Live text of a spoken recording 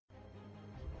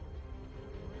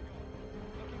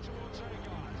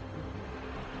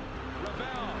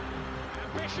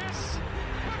ambitious,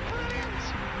 but brilliant.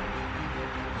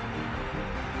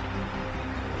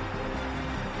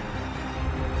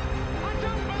 I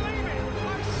don't believe it.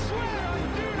 I swear I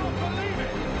do not believe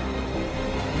it.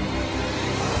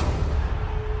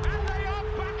 And they are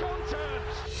back on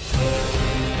terms.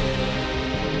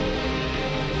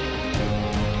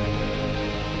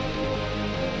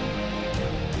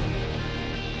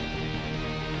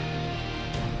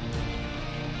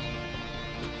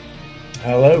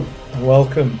 Hello and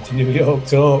welcome to New York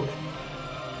Talk.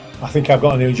 I think I've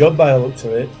got a new job by the looks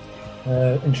of it.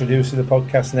 Introducing the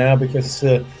podcast now because,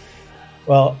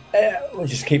 we'll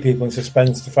just keep people in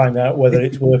suspense to find out whether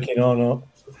it's working or not.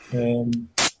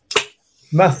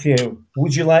 Matthew,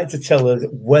 would you like to tell us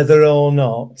whether or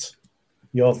not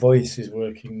your voice is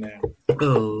working now?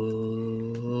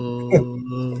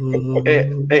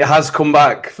 It has come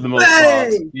back for the most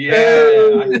part.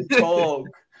 Yeah, I can talk.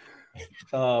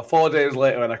 4 days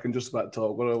later, and I can just about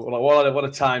talk. What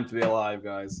a time to be alive,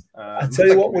 guys! I tell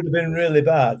you what would have been really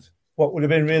bad. What would have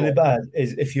been really bad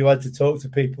is if you had to talk to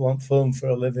people on phone for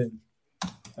a living.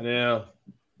 Yeah.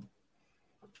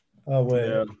 Oh wait.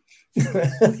 Yeah.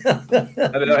 I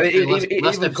don't know.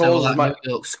 It calls us New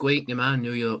York Squeak, your man,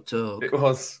 New York Talk. It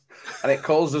was, and it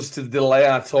calls us to delay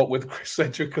our talk with Chris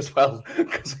Sedgwick as well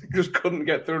because I just couldn't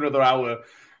get through another hour.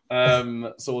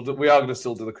 So we are going to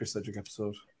still do the Chris Sedgwick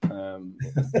episode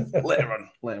later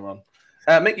on.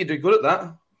 Mick, you do good at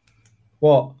that.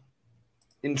 What?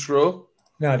 Intro.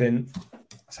 No, I didn't.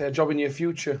 Say a job in your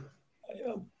future.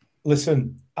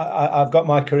 Listen, I've got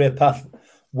my career path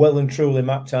well and truly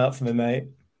mapped out for me, mate.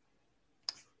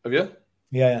 Have you?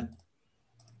 Yeah.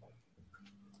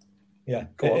 It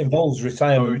involves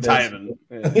retirement. Oh, retirement.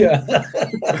 Yeah.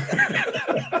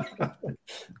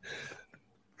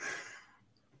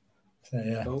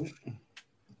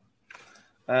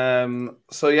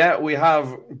 We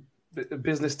have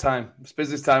business time. It's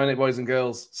business time, isn't it, boys and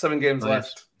girls? 7 games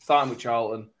left. Starting with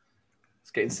Charlton. It's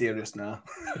getting serious now.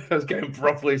 It's getting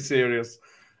properly serious.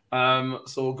 So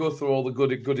we'll go through all the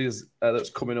goodies that's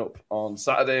coming up on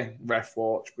Saturday. Ref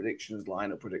watch, predictions,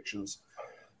 lineup predictions.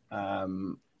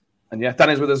 And yeah,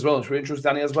 Danny's with us as well. Should we introduce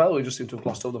Danny as well? We just seem to have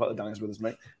glossed over the fact that Danny's with us,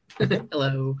 mate.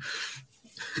 Hello.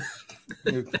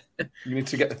 You need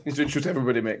to introduce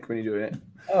everybody, Mick, when you do it.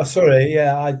 Oh, sorry.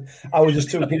 Yeah, I was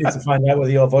just too giddy to find out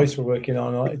whether your voice were working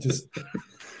or not. It just.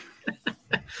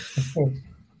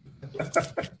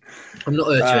 I'm not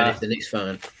hurt or anything. It's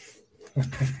fine.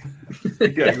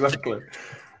 Yeah, exactly.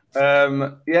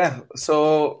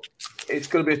 So it's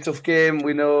going to be a tough game.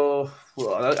 We know.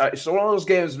 Well, it's one of those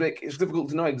games, Mick. It's difficult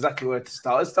to know exactly where to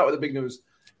start. Let's start with the big news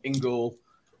in goal.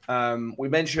 We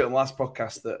mentioned it in the last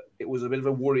podcast that it was a bit of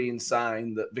a worrying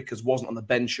sign that Vickers wasn't on the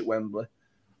bench at Wembley.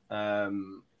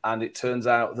 And it turns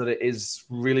out that it is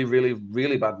really, really,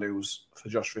 really bad news for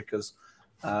Josh Vickers.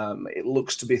 It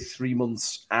looks to be 3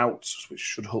 months out, which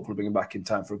should hopefully bring him back in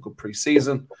time for a good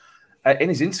pre-season. In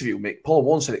his interview, Mick, Paul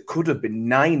Warne said it could have been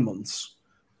 9 months,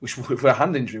 which for a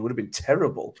hand injury would have been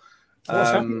terrible.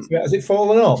 What's happened to it? Has it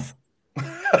fallen off?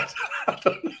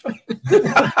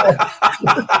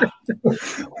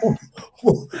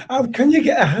 How can you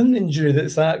get a hand injury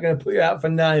that's going to put you out for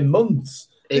 9 months?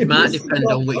 It might depend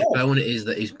on which bone it is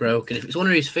that is broken. If it's one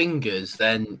of his fingers,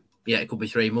 then yeah, it could be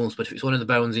 3 months. But if it's one of the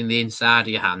bones in the inside of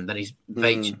your hand, then he's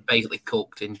basically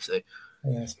cooked into.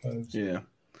 Yeah, I suppose. Yeah.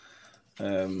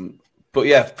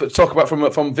 But talk about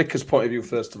from Vickers' point of view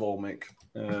first of all, Mick.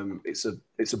 It's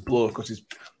a blow because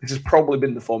this has probably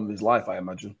been the form of his life, I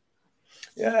imagine.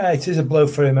 Yeah, it is a blow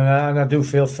for him, and I do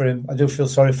feel for him. I do feel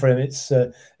sorry for him. He's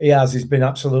been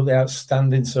absolutely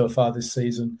outstanding so far this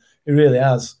season. He really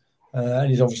has, and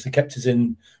he's obviously kept us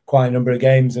in quite a number of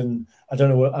games. And I don't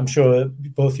know. I'm sure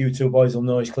both you two boys will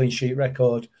know his clean sheet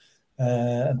record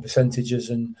and percentages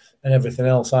and everything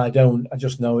else. I don't. I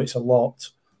just know it's a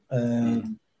lot.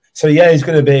 So yeah, he's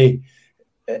going to be.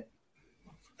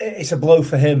 It's a blow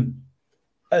for him.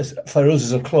 As for us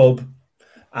as a club,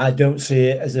 I don't see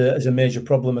it as a major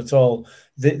problem at all.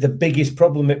 The biggest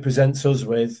problem it presents us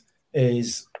with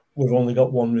is we've only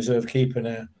got one reserve keeper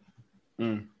now.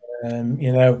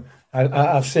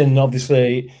 I've seen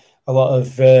obviously a lot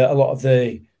of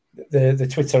the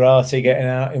Twitterati getting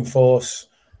out in force,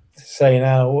 saying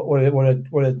how what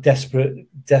a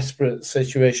desperate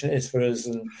situation it is for us,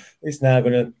 and it's now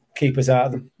going to keep us out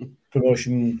of the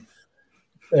promotion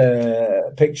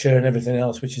picture and everything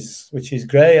else, which is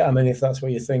great. I mean, if that's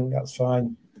what you think, that's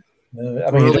fine. We're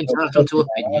all entitled to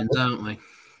opinions, aren't we?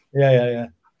 Yeah.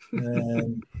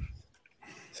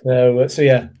 So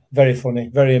yeah, very funny,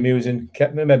 very amusing.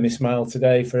 Made me smile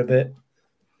today for a bit.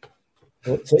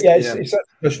 But it's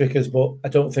Josh Vickers, but I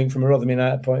don't think from a Rotherham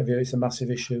United point of view, it's a massive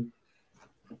issue.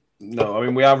 No, I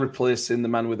mean, we are replacing the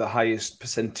man with the highest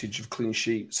percentage of clean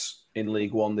sheets in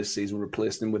League One this season. We're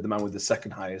replacing him with the man with the second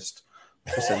highest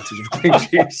percentage of clean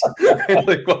sheets in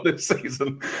League One this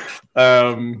season.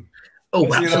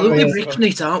 Absolutely breaching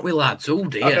it, aren't we, lads? Oh,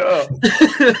 dear.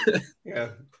 Yeah.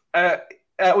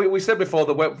 We said before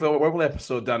the Wembley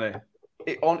episode, Danny,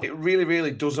 it really,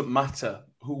 really doesn't matter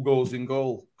who goes in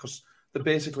goal because they're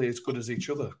basically as good as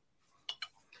each other.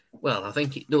 Well, I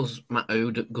think it does matter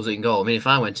who goes in goal. I mean, if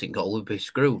I went in goal, we'd be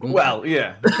screwed, wouldn't we?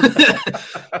 Yeah.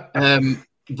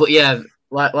 But yeah,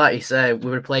 like you say,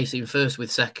 we're replacing first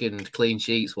with second clean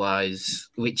sheets wise,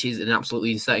 which is an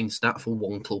absolutely insane stat for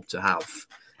one club to have.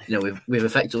 You know, we've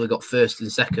effectively got first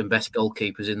and second best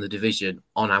goalkeepers in the division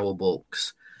on our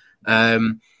books.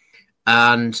 And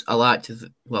I like to,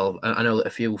 I know that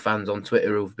a few fans on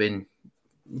Twitter who've been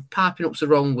piping up's the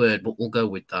wrong word, but we'll go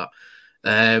with that.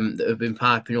 That have been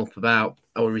piping up about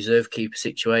our reserve keeper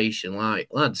situation. Like,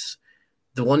 lads,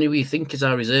 the one who we think is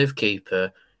our reserve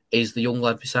keeper is the young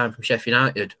lad we signed from Sheffield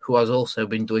United, who has also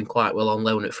been doing quite well on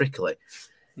loan at Frickley.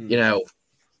 You know,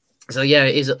 so yeah,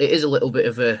 it is a little bit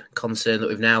of a concern that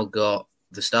we've now got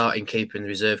the starting keeper and the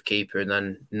reserve keeper, and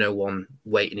then no one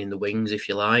waiting in the wings, if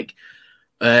you like.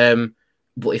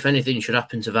 But if anything should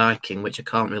happen to Viking, which I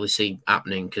can't really see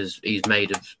happening because he's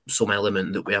made of some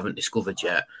element that we haven't discovered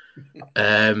yet,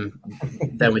 then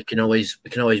we can always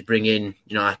bring in,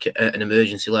 you know, like an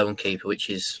emergency loan keeper, which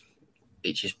is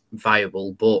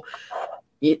viable. But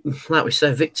like we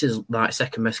said, Victor's like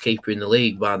second best keeper in the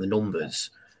league by the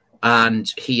numbers,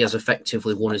 and he has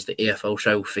effectively won us the EFL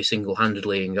trophy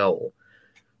single-handedly in goal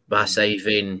by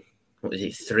saving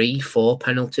 3-4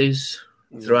 penalties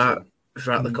throughout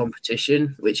the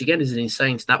competition, which again is an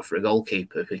insane stat for a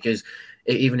goalkeeper, because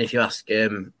even if you ask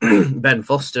Ben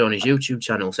Foster on his YouTube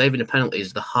channel, saving a penalty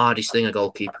is the hardest thing a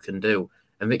goalkeeper can do,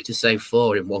 and Victor saved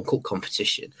 4 in one cup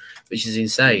competition, which is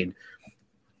insane.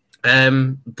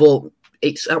 But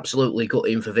it's absolutely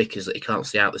gutting for Vickers that he can't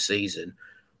see out the season.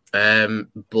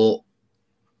 But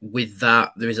with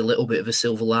that, there is a little bit of a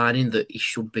silver lining that he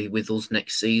should be with us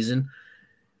next season.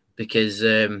 Because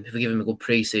if we give him a good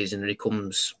pre-season and he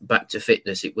comes back to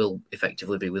fitness, it will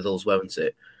effectively be with us, won't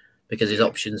it? Because his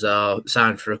options are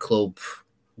sign for a club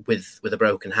with a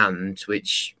broken hand,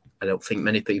 which I don't think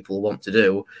many people want to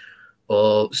do,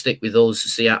 or stick with us,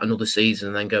 see out another season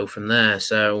and then go from there.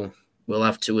 So we'll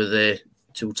have 2 of the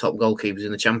 2 top goalkeepers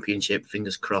in the Championship,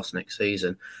 fingers crossed, next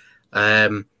season.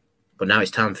 But now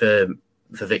it's time for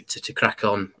Victor to crack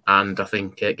on and I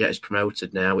think get us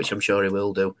promoted now, which I'm sure he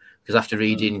will do. Because after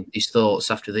reading his thoughts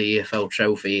after the EFL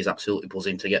trophy, he's absolutely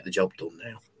buzzing to get the job done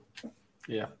now.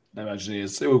 Yeah, I imagine he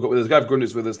is. We've got with us Gav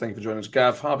Grundy's with us. Thank you for joining us.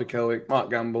 Gav, Harvey Kelwick,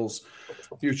 Mark Gambles,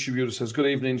 YouTube user says, good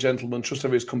evening, gentlemen. Trust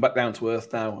everybody's come back down to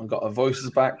earth now and got our voices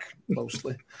back,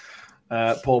 mostly.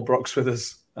 Paul Brock's with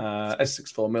us.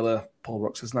 S64 Miller. Paul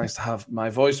Brock says, nice to have my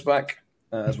voice back,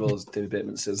 as well as David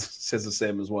Bateman says the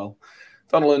same as well.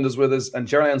 Donald Linder's with us, and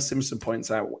Jerry Ann Simpson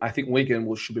points out, I think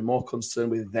Wigan should be more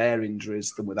concerned with their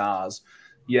injuries than with ours.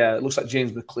 Yeah, it looks like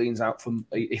James McLean's out for,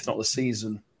 if not the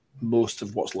season, most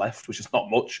of what's left, which is not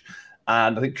much.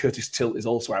 And I think Curtis Tilt is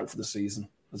also out for the season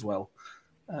as well.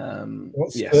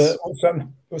 What's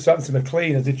happened to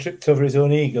McLean? Has he tripped over his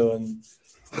own ego and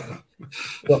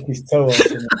got his toe off?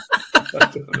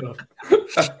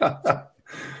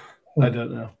 I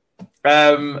don't know.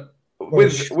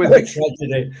 With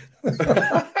tragedy.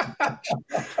 The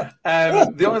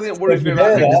only thing that worries me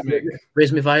about Victor Mick.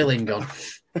 Where's my violin gone?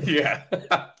 Yeah.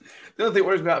 The only thing that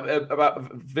worries me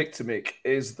about Victor Mick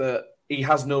is that he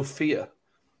has no fear.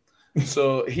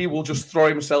 So he will just throw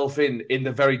himself in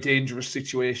the very dangerous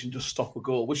situation to stop a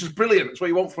goal, which is brilliant. It's what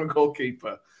you want from a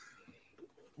goalkeeper.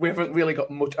 We haven't really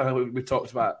got much. I know we talked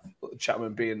about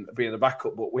Chapman being a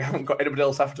backup, but we haven't got anybody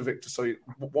else after Victor. So you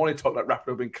want to talk about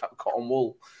Rapido being cotton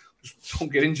wool. Just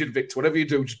don't get injured, Victor. Whatever you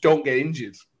do, just don't get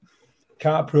injured.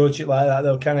 Can't approach it like that,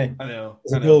 though, can he? I know.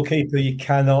 As a goalkeeper, you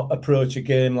cannot approach a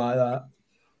game like that.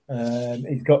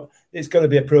 It's got to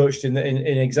be approached in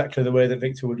exactly the way that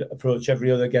Victor would approach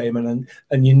every other game, and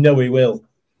you know he will.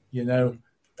 You know,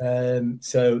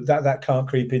 so that can't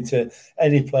creep into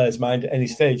any player's mind at any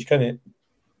stage, can it?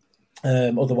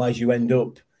 Otherwise, you end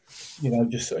up,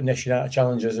 just sort of nashing out of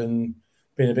challenges and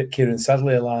being a bit Kieran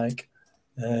Sadlier-like.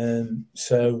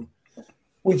 So,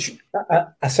 which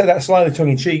I said that slightly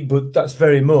tongue-in-cheek, but that's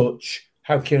very much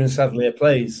how Kieran Sadlier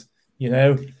plays.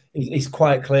 He's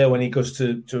quite clear when he goes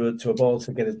to a ball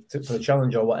for a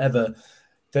challenge or whatever,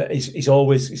 that he's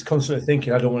constantly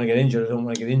thinking, I don't want to get injured.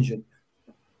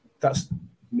 That's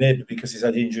maybe because he's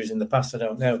had injuries in the past, I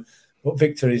don't know. But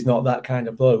Victor is not that kind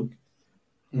of bloke,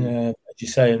 as you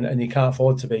say, and you can't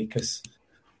afford to be because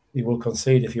you will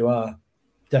concede if you are,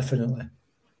 definitely.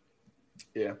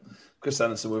 Yeah, Chris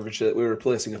Anderson, we're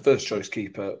replacing a first-choice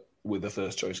keeper with a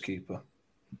first-choice keeper.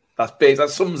 That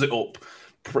sums it up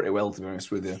pretty well, to be honest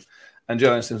with you. And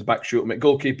Joe Anderson's back shooter.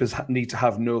 Goalkeepers need to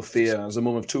have no fear. As a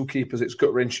mum of two keepers, it's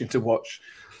gut-wrenching to watch,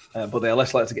 but they are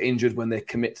less likely to get injured when they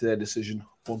commit to their decision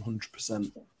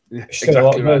 100%. Yeah,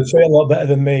 exactly right. Say a lot better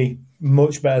than me,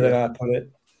 much better than I put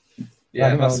it.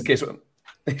 Yeah, that's the case.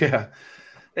 Yeah,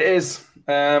 it is.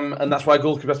 And that's why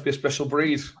goalkeepers have to be a special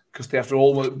breed, because they have to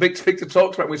almost. Victor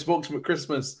talked about, when we spoke to him at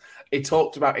Christmas, he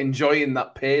talked about enjoying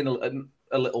that pain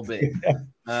a little bit.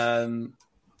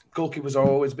 Goalkeepers are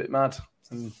always a bit mad,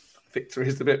 and Victor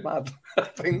is a bit mad, I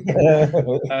think.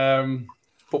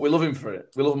 But we love him for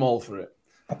it. We love them all for it.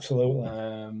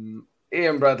 Absolutely.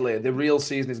 Ian Bradley, the real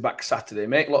season is back Saturday.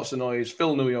 Make lots of noise,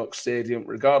 fill New York Stadium,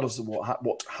 regardless of what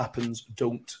happens.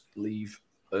 Don't leave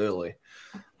early.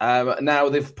 Now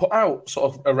they've put out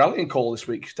sort of a rallying call this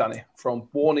week, Danny, from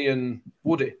Warney and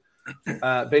Woody,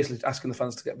 basically asking the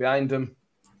fans to get behind them,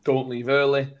 don't leave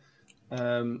early,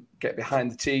 get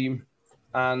behind the team,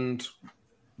 and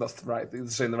that's the right. They're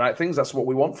saying the right things. That's what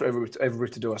we want for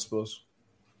everybody to do, I suppose.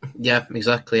 Yeah,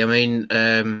 exactly. I mean,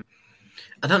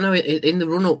 I don't know. In the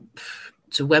run-up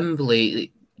to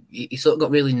Wembley, he sort of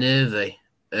got really nervy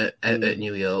at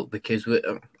New York because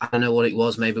I don't know what it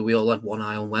was. Maybe we all had one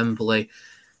eye on Wembley,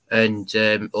 and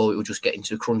or it was just getting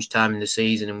to crunch time in the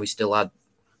season, and we still had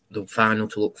the final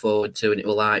to look forward to, and it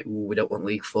was like, we don't want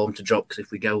league form to drop because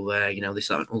if we go there, this,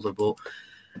 that, and other. But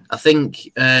I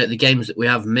think the games that we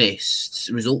have missed,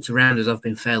 results around us have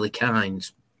been fairly kind.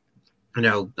 I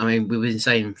mean, we've been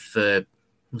saying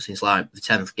since like the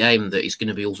 10th game that it's going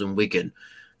to be us and Wigan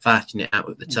fighting it out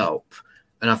at the top.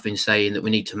 And I've been saying that we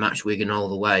need to match Wigan all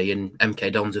the way, and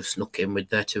MK Dons have snuck in with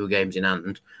their 2 games in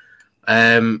hand.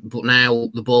 But now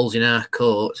the ball's in our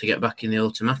court to get back in the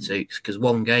automatics, because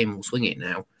one game will swing it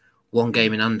now. One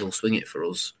game in hand will swing it for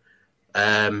us.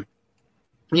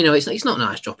 It's not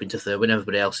nice dropping to third when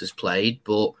everybody else has played,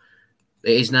 but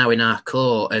it is now in our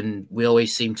court, and we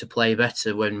always seem to play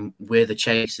better when we're the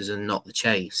chasers and not the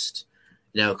chased.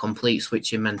 A complete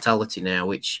switching mentality now,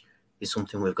 which is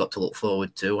something we've got to look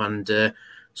forward to, and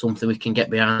something we can get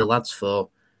behind the lads for.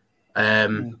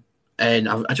 And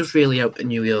I just really hope that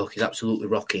New York is absolutely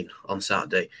rocking on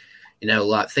Saturday.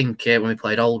 Think when we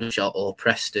played Aldershot or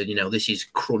Preston, this is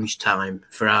crunch time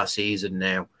for our season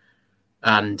now.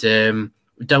 And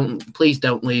please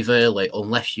don't leave early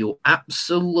unless you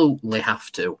absolutely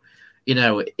have to.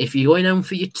 If you're going home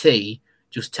for your tea,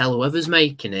 just tell whoever's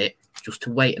making it just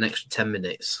to wait an extra 10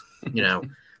 minutes.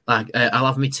 I'll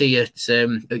have my tea at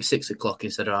 6 o'clock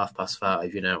instead of 5:30.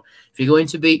 If you're going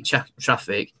to beat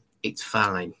traffic, it's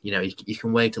fine. You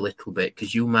can wait a little bit,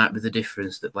 because you might be the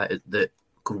difference that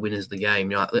could win us the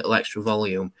game. A little extra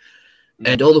volume.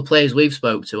 And all the players we've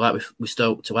spoke to, like we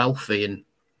spoke to Alfie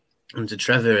and to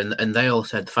Trevor, and they all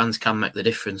said the fans can make the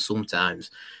difference sometimes.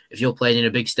 If you're playing in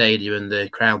a big stadium and the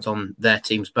crowd's on their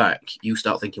team's back, you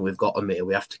start thinking we've got them here,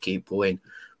 we have to keep going.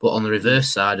 But on the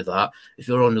reverse side of that, if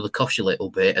you're under the cosh a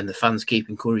little bit and the fans keep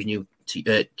encouraging you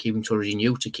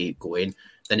to keep going,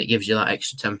 then it gives you that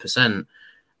extra 10%.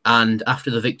 And after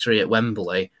the victory at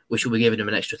Wembley, we should be giving them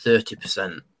an extra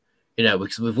 30%.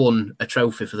 Because we've won a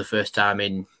trophy for the first time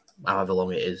in however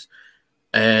long it is.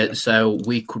 So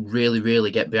we could really, really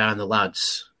get behind the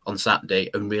lads on Saturday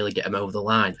and really get them over the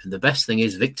line. And the best thing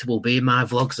is Victor will be in my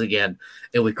vlogs again.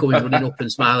 He'll be coming running up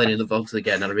and smiling in the vlogs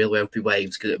again, and I really hope he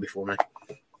waves, because it'll be funny.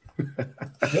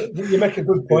 You make a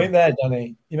good point there,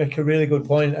 Danny. You make a really good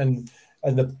point, and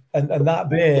that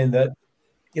being that,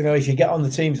 if you get on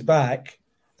the team's back,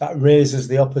 that raises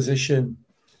the opposition.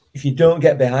 If you don't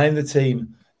get behind the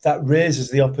team, that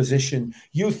raises the opposition.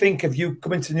 You think if you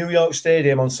come into New York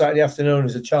Stadium on Saturday afternoon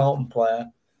as a Charlton player,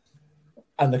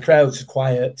 and the crowd's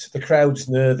quiet, the crowd's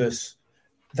nervous,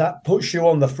 that puts you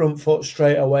on the front foot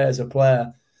straight away as a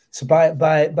player. So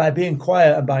by being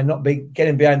quiet and by not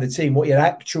getting behind the team, what you're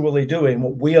actually doing,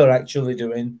 what we are actually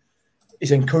doing,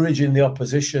 is encouraging the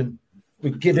opposition.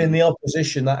 We're giving the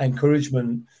opposition that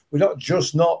encouragement. We're not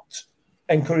just not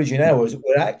encouraging ours,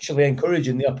 we're actually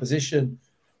encouraging the opposition.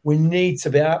 We need to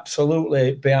be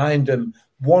absolutely behind them,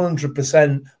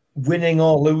 100%, winning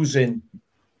or losing.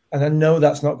 And I know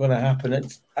that's not going to happen.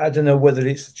 I don't know whether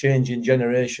it's a changing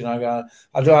generation. I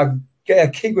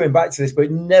keep going back to this, but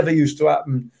it never used to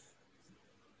happen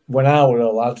when I was a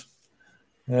lad.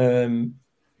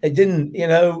 It didn't,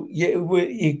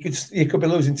 you could be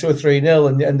losing 2 or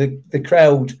 3-0 and the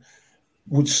crowd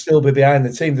would still be behind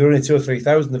the team. There were only 2,000 or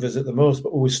 3,000 of us at the most,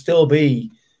 but we would still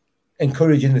be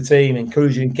encouraging the team,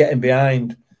 encouraging getting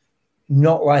behind,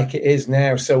 not like it is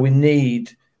now. So we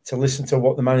need to listen to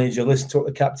what the manager, listen to what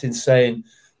the captain's saying.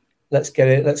 Let's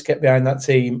get behind that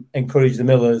team, encourage the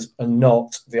Millers and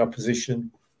not the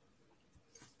opposition.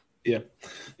 Yeah,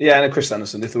 and Chris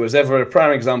Anderson, if there was ever a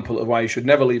prime example of why you should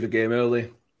never leave a game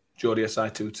early, Jody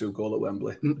Asai 2-2 goal at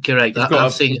Wembley. Correct.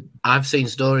 I've seen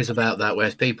stories about that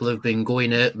where people have been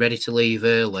going ready to leave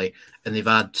early and they've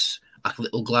had a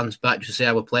little glance back to see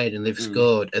how we're playing and they've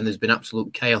scored and there's been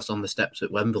absolute chaos on the steps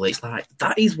at Wembley. It's like,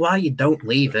 that is why you don't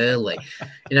leave early.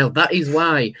 That is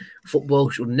why football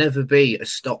should never be a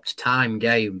stopped time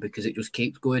game, because it just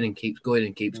keeps going and keeps going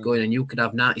and keeps going. And you could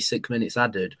have 96 minutes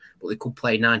added, but they could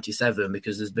play 97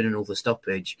 because there's been another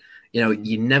stoppage.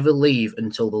 You never leave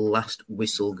until the last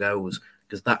whistle goes,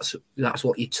 because that's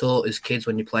what you're taught as kids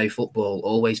when you play football.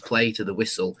 Always play to the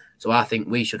whistle. So I think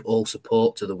we should all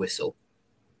support to the whistle.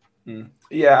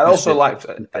 Yeah, I'd also like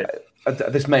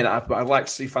this may not happen, but I'd like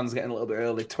to see fans getting a little bit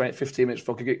early, 15 minutes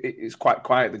before it's quite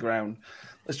quiet at the ground.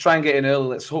 Let's try and get in early.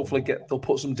 Let's hopefully they'll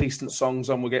put some decent songs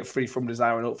on. We'll get Free From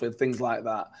Desire and hopefully things like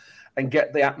that, and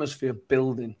get the atmosphere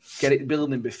building. Get it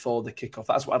building before the kickoff.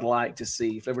 That's what I'd like to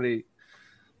see. If everybody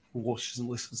watches and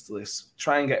listens to this,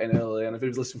 try and get in early. And if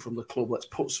everybody's listening from the club, let's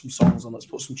put some songs on. Let's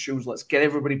put some tunes. Let's get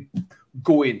everybody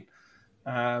going.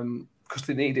 Because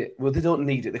they need it. Well, they don't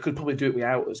need it. They could probably do it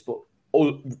without us, but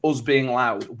us being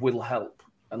loud will help.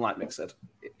 And like Mick said,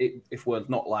 if we're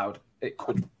not loud, it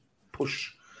could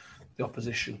push the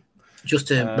opposition. Just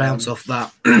to bounce off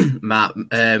that, Matt,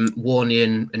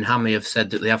 Warney and Hammy have said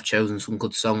that they have chosen some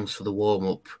good songs for the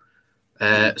warm-up.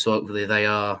 So hopefully they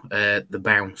are the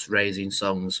bounce-raising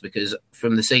songs, because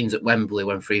from the scenes at Wembley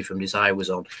when Free From Desire was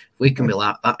on, if we can be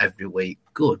like that every week,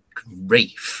 good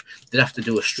grief. They'd have to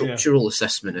do a structural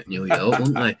assessment at New York,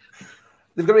 wouldn't they?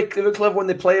 They've got to be clever when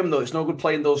they play them, though. It's no good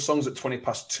playing those songs at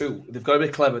 2:20. They've got to be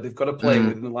clever. They've got to play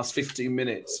within the last 15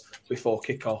 minutes before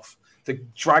kick-off to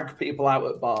drag people out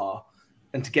at bar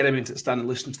and to get them into the stand and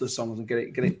listen to the songs and get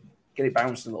it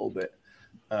bouncing a little bit.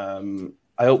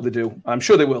 I hope they do. I'm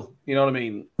sure they will. You know what I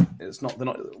mean? We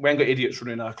ain't got idiots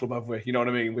running our club, have we? You know what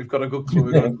I mean? We've got a good club.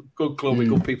 We've got a good club with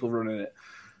good people running it.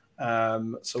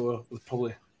 So we're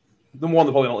probably, number one,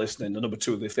 they're probably not listening. And number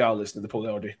two, if they are listening, they probably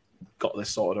already got this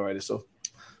sorted already. So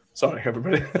sorry,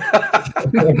 everybody.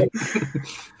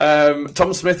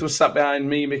 Tom Smith was sat behind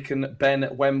me, Mick, and Ben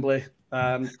at Wembley.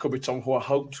 Could be Tom who I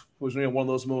hugged. It was one of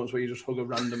those moments where you just hug a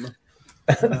randomer.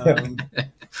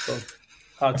 So,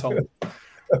 hi, Tom.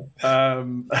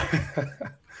 Liam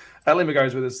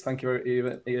McGarry's with us. Thank you,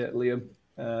 Liam.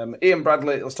 Ian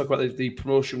Bradley, let's talk about the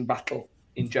promotion battle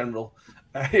in general.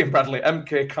 Ian Bradley,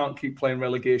 MK can't keep playing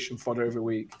relegation fodder every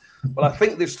week. Well, I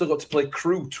think they've still got to play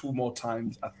Crew 2 more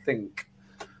times, I think.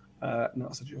 No,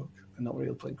 that's a joke. They're not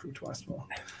really playing Crew twice more.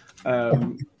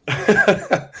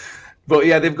 But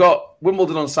yeah, they've got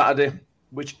Wimbledon on Saturday,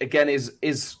 which again is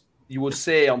you would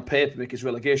say on paper make his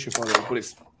relegation fodder, but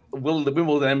it's the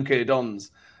Wimbledon MK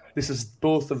Dons. This is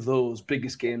both of those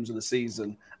biggest games of the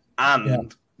season,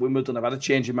 and Wimbledon have had a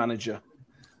change of manager.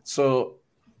 So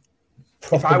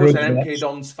if I was an MK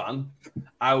Dons fan,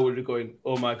 I would be going,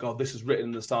 "Oh my God, this is written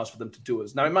in the stars for them to do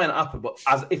us." Now it might not happen, but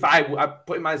if I'm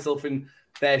putting myself in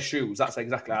their shoes, that's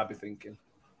exactly what I'd be thinking.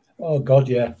 Oh God,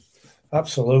 yeah,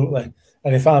 absolutely.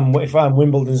 And if I'm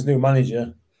Wimbledon's new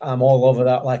manager, I'm all over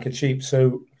that like a cheap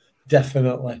suit,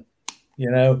 definitely.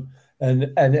 And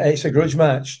it's a grudge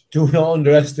match. Do not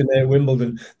underestimate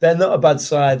Wimbledon. They're not a bad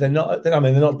side. They're not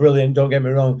brilliant, don't get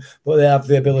me wrong, but they have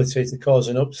the ability to cause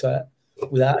an upset.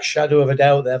 Without a shadow of a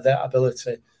doubt, they have that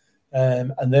ability.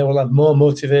 And they will have more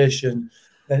motivation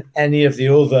than any of the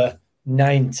other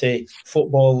 90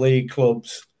 Football League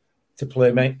clubs to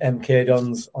play MK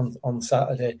Dons on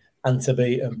Saturday and to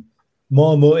beat them.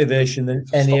 More motivation than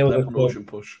any other promotion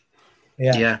push.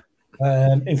 Yeah.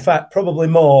 In fact, probably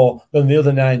more than the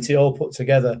other 90 all put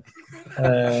together.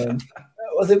 It's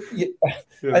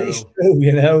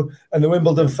true, and the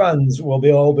Wimbledon fans will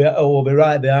be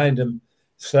right behind them.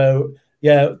 So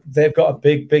yeah, they've got a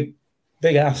big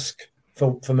ask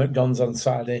for McDonald's on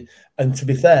Saturday. And to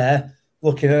be fair,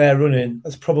 looking at their running,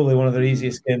 that's probably one of their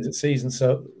easiest games of the season.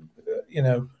 So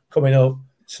coming up.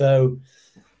 So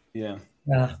yeah.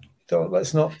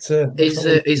 Let's not.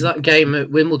 Is that game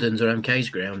at Wimbledon's or MK's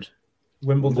ground?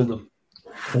 Wimbledon.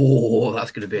 Oh,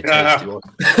 that's going to be a tasty one.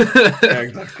 Yeah,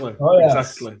 exactly. Oh, yes.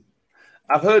 Exactly.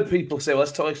 I've heard people say, we're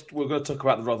going to talk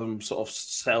about the Rotherham sort of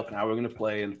setup and how we're going to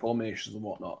play and formations and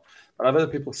whatnot. But I've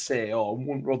heard people say,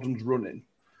 Rotherham's running.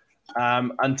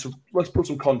 Let's put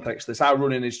some context to this. Our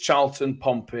running is Charlton,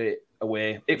 Pompey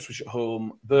away, Ipswich at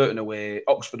home, Burton away,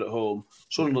 Oxford at home,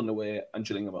 Sunderland away, and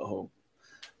Gillingham at home.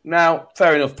 Now,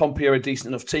 fair enough, Pompey are a decent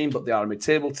enough team, but they are a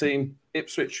mid-table team.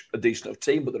 Ipswich, a decent enough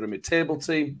team, but they're a mid-table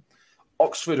team.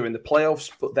 Oxford are in the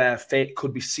playoffs, but their fate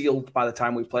could be sealed by the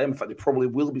time we play them. In fact, they probably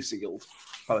will be sealed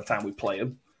by the time we play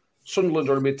them. Sunderland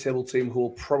are a mid-table team who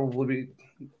will probably be...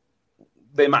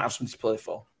 They might have something to play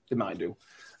for. They might do.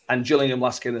 And Gillingham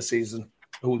last game of the season,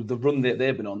 who the run that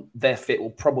they've been on, their fate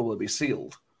will probably be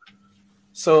sealed.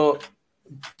 So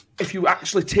if you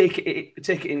actually take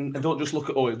it in and don't just look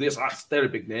at, they're a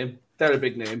big name,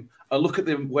 and look at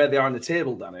them where they are in the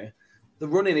table, Danny, the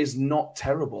running is not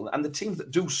terrible. And the teams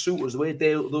that do suit us, the way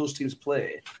those teams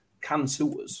play, can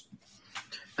suit us.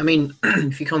 I mean,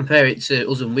 if you compare it to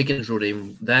us and Wigan's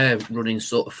running, their running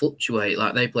sort of fluctuate.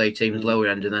 Like they play teams lower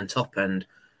end and then top end.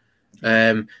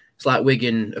 It's like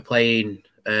Wigan are playing.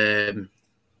 Can't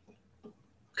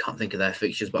think of their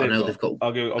fixtures, but I know they've got.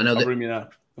 I'll bring you now.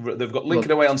 They've got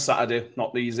Lincoln away on Saturday,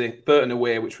 not easy. Burton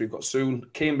away, which we've got soon.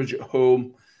 Cambridge at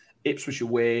home, Ipswich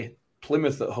away,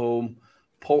 Plymouth at home,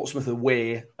 Portsmouth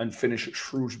away, and finish at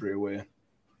Shrewsbury away.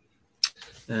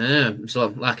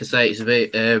 So, like I say, it's a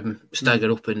bit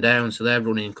staggered up and down. So their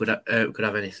running could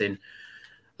have anything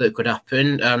that could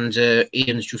happen. And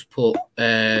Ian's just put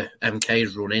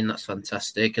MK's running. That's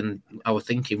fantastic. And I was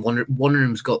thinking one of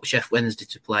them's got Sheff Wednesday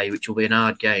to play, which will be an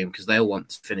hard game because they'll want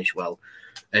to finish well.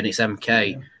 And it's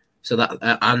MK. Yeah. So that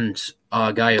and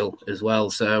Argyle as well.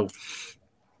 So,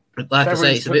 like I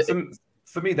say, it's a bit.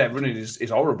 For me, their running is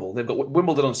horrible. They've got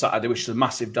Wimbledon on Saturday, which is a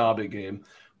massive derby game.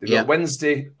 They've got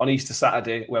Wednesday on Easter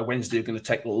Saturday, where Wednesday are going to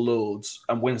take loads,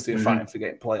 and Wednesday are fighting for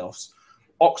getting playoffs.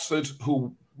 Oxford,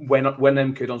 who when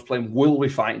MK Dons playing, will be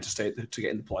fighting to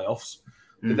get in the playoffs.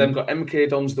 They've then got MK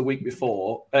Dons the week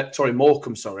before.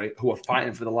 Morecambe, who are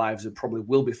fighting for their lives and probably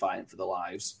will be fighting for their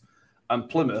lives. And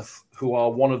Plymouth, who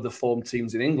are one of the form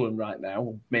teams in England right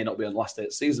now, may not be on the last day of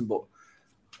the season, but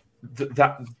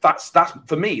that's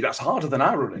for me, that's harder than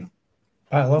our running.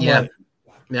 Yeah,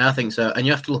 I think so. And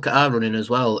you have to look at our running as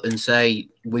well and say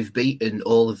we've beaten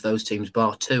all of those teams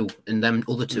bar two, and them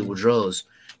other two were draws.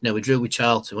 We drew with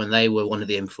Charlton when they were one of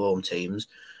the informed teams,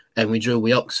 and we drew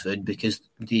with Oxford because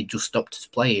they just stopped us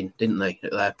playing, didn't they,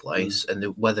 at their place, and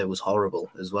the weather was horrible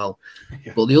as well.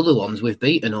 Yeah. But the other ones we've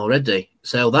beaten already,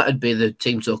 so that'd be the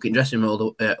team talking dressing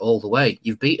room all the way.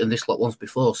 You've beaten this lot once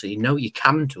before, so you know you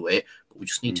can do it, but we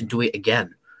just need to do it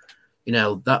again.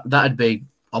 That'd be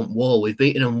on wall. We've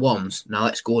beaten them once, now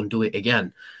let's go and do it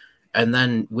again. And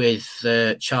then with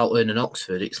Charlton and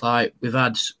Oxford, it's like we've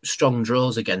had strong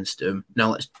draws against them,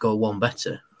 now let's go one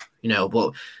better.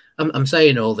 But I'm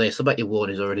saying all this, I bet you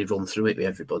Warner's already run through it with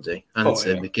everybody,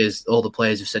 because all the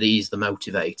players have said he's the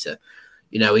motivator.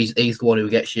 He's the one who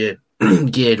gets you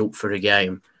geared up for a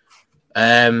game.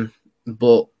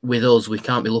 But with us, we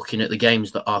can't be looking at the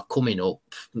games that are coming up,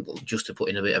 just to put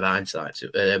in a bit of hindsight,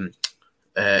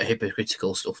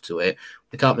 hypocritical stuff to it.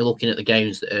 We can't be looking at the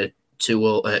games that are 2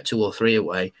 or 3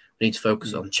 away. We need to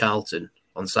focus on Charlton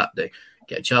on Saturday.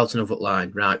 Get Charlton over the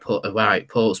line, right?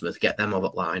 Portsmouth, get them over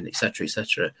the line, etc.,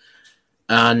 etc.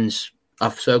 And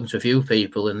I've spoken to a few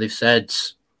people, and they've said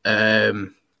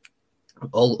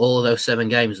all of those 7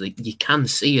 games, you can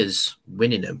see us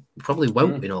winning them. We probably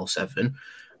won't win all 7,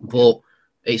 but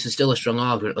it's still a strong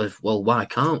argument of, well, why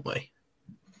can't we?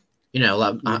 I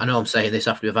know I'm saying this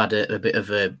after we've had a bit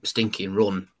of a stinking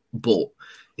run, but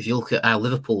if you look at how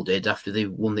Liverpool did after they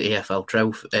won the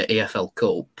EFL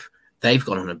Cup, they've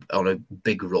gone on a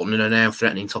big run and are now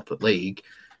threatening top of the league.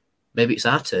 Maybe it's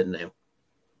our turn now.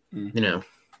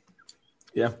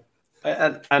 Yeah,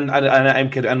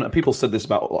 and people said this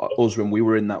about us when we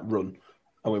were in that run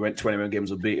and we went 21 games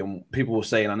unbeaten. People were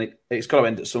saying, and it's got to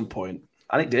end at some point,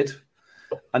 and it did.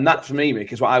 And that, for me,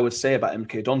 Mick, is what I would say about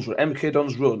MK Dons' run. MK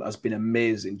Dons' run has been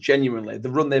amazing. Genuinely,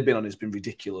 the run they've been on has been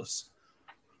ridiculous,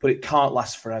 but it can't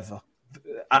last forever.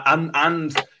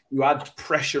 And you had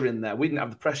pressure in there. We didn't have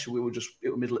the pressure. It was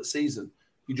middle of the season.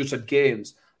 You just had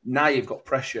games. Now you've got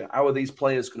pressure. How are these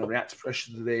players going to react to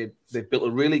pressure? They've built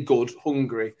a really good,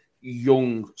 hungry,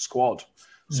 young squad.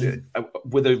 So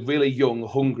with a really young,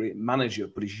 hungry manager,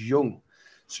 but he's young.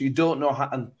 So you don't know how,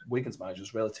 and Wigan's manager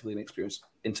is relatively inexperienced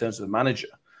in terms of a manager.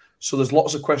 So there's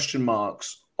lots of question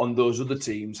marks on those other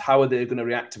teams. How are they going to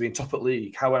react to being top at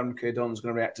league? How are MK Dons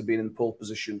going to react to being in the pole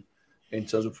position in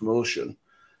terms of promotion?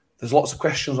 There's lots of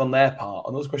questions on their part,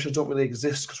 and those questions don't really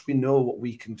exist because we know what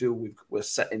we can do. We're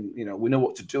setting, we know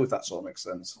what to do, if that sort of makes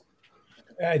sense.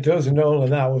 Yeah, it does, and not only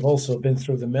that, we've also been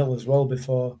through the mill as well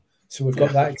before. So we've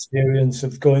got that experience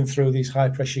of going through these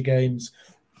high-pressure games,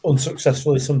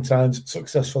 unsuccessfully sometimes,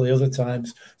 successfully other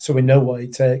times, so we know what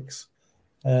it takes.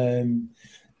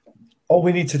 All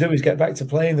we need to do is get back to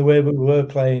playing the way we were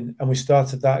playing, and we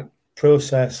started that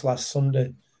process last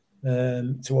Sunday.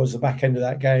 towards the back end of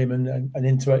that game and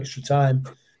into extra time.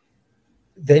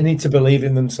 They need to believe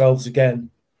in themselves again.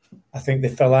 I think they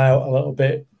fell out a little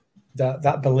bit.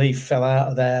 That belief fell out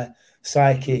of their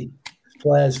psyche as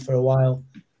players for a while.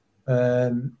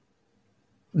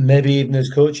 Maybe even as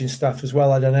coaching staff as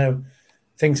well. I don't know.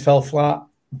 Things fell flat,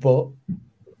 but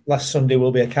last Sunday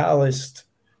will be a catalyst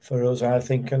for us, I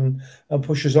think, and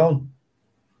push us on.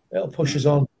 It'll push us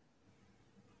on.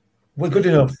 We're good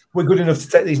enough. We're good enough to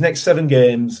take these next 7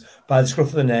 games by the scruff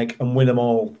of the neck and win them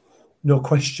all. No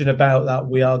question about that.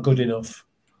 We are good enough.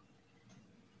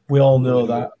 We all know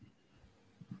that.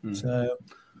 So,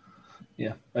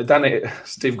 yeah. Danny,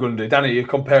 Steve Grundy. Danny, you're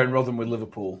comparing Rotherham with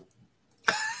Liverpool.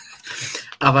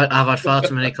 I've had far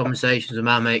too many conversations with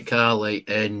my mate Carly,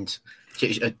 and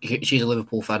she's a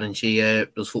Liverpool fan, and she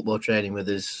does football training with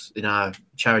us in our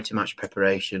charity match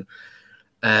preparation.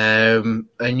 And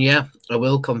yeah, I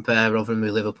will compare Rotherham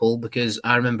with Liverpool, because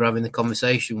I remember having the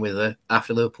conversation with her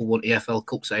after Liverpool won the EFL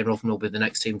Cup, saying Rotherham will be the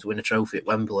next team to win a trophy at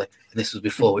Wembley, and this was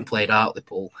before we played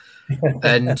Hartlepool.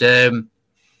 And I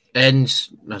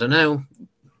don't know,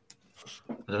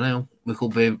 we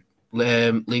could be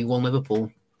League One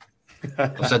Liverpool.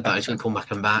 I've said that, it's going to come back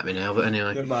and bite me now, but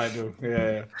anyway. It might do,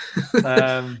 yeah.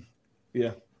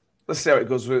 Yeah. Let's see how it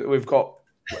goes. We've got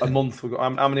a month. We've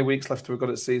got how many weeks left have we got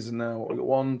at season now? We've got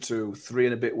 1, 2, 3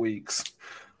 and a bit weeks.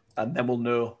 And then we'll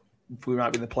know if we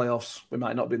might be in the playoffs. We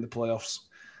might not be in the playoffs.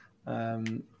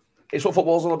 It's what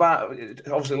football's all about.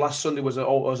 Obviously, last Sunday was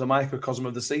a microcosm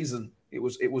of the season. It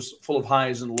was full of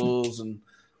highs and lows, and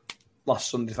last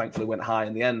Sunday, thankfully, went high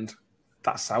in the end.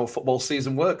 That's how football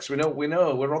season works. We know.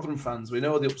 We're Rotherham fans. We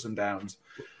know the ups and downs.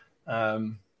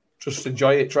 Just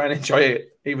enjoy it. Try and enjoy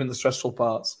it. Even the stressful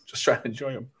parts. Just try and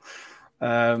enjoy them.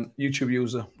 YouTube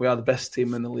user, we are the best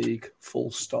team in the league.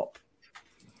 Full stop.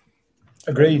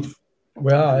 Agreed.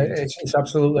 We are. It's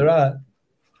absolutely right.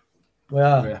 We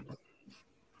are.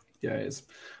 Yeah, it is.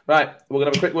 Right, we're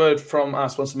going to have a quick word from our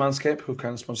sponsor, Manscaped, who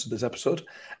kind of sponsored this episode.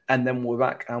 And then we're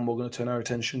back and we're going to turn our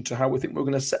attention to how we think we're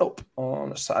going to set up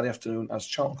on a Saturday afternoon as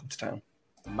Charlton come to town.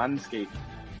 Manscaped,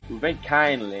 who very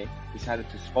kindly decided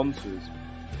to sponsor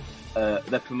us.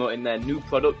 They're promoting their new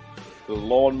product, the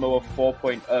Lawnmower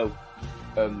 4.0,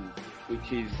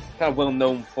 which is kind of well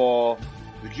known for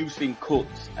reducing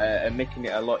cuts and making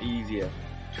it a lot easier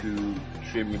to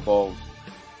trim your balls.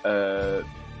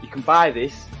 You can buy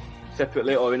this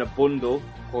separately or in a bundle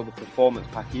called the Performance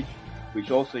Package, which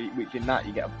in that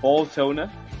you get a ball toner,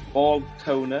 and ball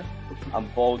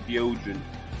deodorant,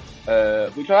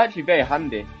 which are actually very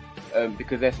handy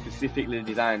because they're specifically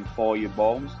designed for your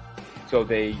balls, so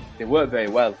they work very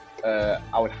well.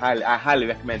 I highly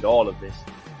recommend all of this.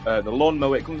 The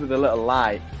lawnmower, it comes with a little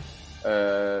light.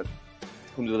 There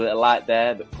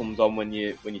that comes on when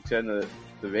you turn the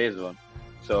razor on.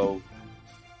 So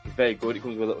it's very good. It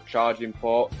comes with a little charging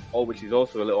port, which is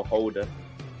also a little holder.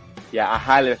 Yeah, I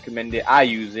highly recommend it. I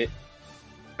use it,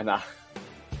 and I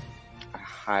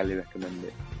highly recommend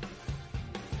it.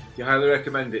 You highly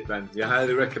recommend it, Ben? You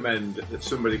highly recommend that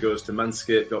somebody goes to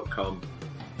manscaped.com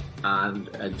and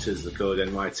enters the code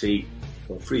NYT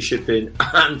for free shipping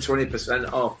and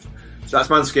 20% off. So that's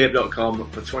manscaped.com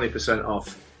for 20%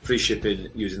 off free shipping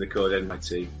using the code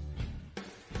NYT.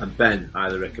 And Ben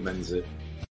highly recommends it.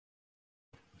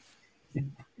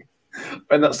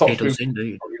 When that stops being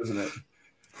funny, we'll stop using it.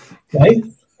 Right?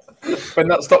 When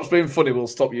that stops being funny, we'll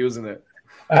stop using it.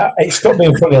 It stopped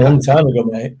being funny a long time ago,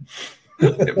 mate.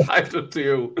 It might up to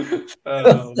you.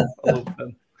 I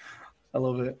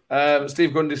love it.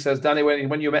 Steve Grundy says, Danny,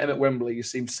 when you met him at Wembley, you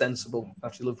seemed sensible.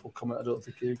 After Liverpool comment, I don't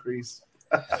think he agrees.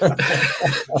 That's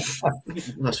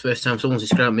the first time someone's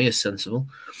described me as sensible.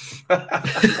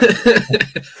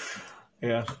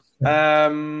 Yeah.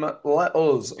 Let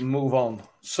us move on.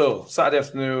 So, Saturday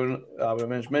afternoon, we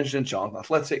mentioned Charlton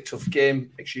Athletic, tough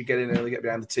game. Make sure you get in early, get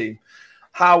behind the team.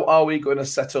 How are we going to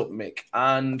set up, Mick?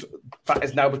 And that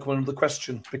is now becoming another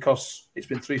question because it's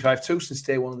been 3-5-2 since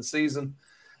day one of the season,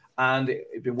 and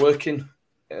it's been working.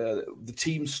 The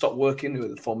team stopped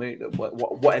working, for me,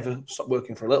 whatever, stopped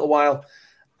working for a little while.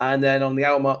 And then on the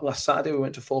hour mark last Saturday, we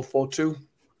went to 4-4-2,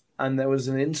 and there was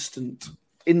an instant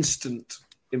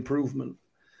improvement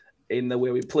in the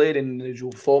way we played, in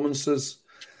individual performances.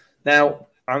 Now,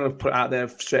 I'm going to put it out there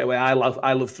straight away. I love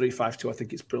 3-5-2. I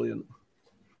think it's brilliant.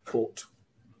 But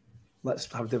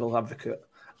let's have devil advocate.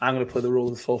 I'm going to play the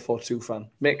role of the 4-4-2 fan.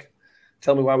 Mick,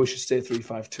 tell me why we should stay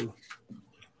 3-5-2.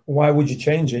 Why would you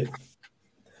change it?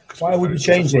 Why would you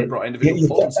change it?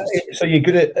 So you're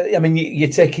good at. I mean, you're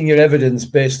taking your evidence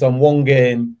based on one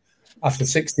game after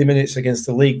 60 minutes against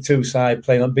the League Two side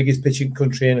playing on biggest pitch in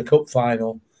country in a cup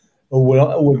final, who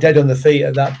were dead on the feet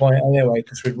at that point anyway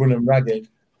because we'd run them ragged.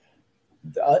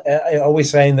 Are we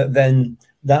saying that then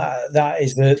that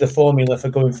is the formula for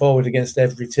going forward against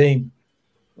every team?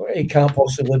 It can't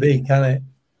possibly be, can it?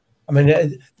 I mean,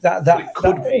 that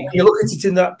could be. You look at it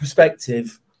in that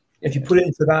perspective. If you put it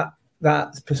into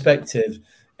that perspective,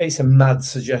 it's a mad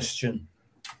suggestion.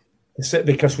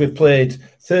 Because we've played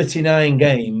 39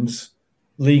 games,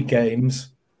 league games,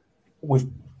 we've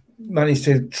managed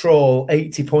to trawl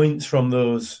 80 points from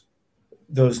those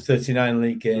 39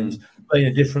 league games, playing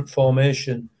a different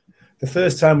formation. The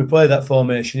first time we play that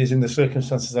formation is in the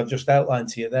circumstances I've just outlined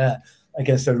to you there,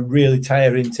 against a really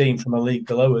tiring team from a league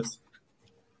below us.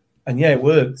 And yeah, it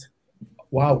worked.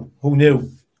 Wow, who knew?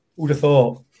 Who'd have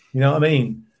thought? You know what I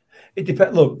mean? It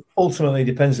depends. Look, ultimately, it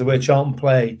depends the way Charlton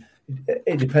play.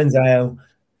 It depends how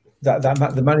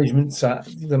the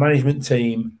management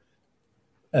team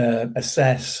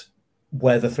assess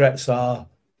where the threats are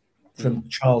from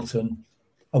Charlton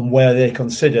and where they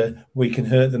consider we can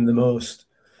hurt them the most.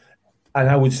 And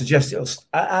I would suggest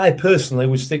I personally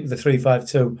would stick with the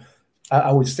 3-5-2.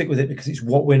 I would stick with it because it's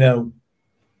what we know.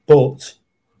 But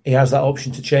he has that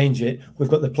option to change it. We've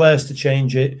got the players to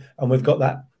change it, and we've got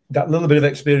that little bit of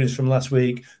experience from last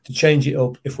week to change it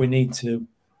up if we need to.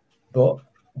 But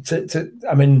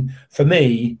I mean, for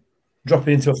me,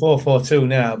 dropping into a 4-4-2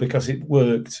 now because it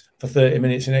worked for 30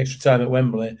 minutes in extra time at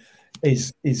Wembley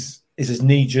is as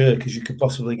knee jerk as you could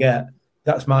possibly get.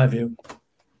 That's my view.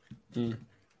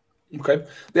 Okay.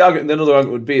 Another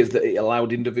argument would be is that it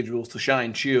allowed individuals to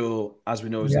shine. Chio, as we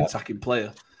know, is an attacking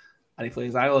player, and he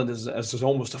plays Ireland as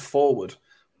almost a forward.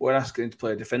 We're asking him to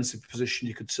play a defensive position.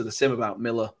 You could say the same about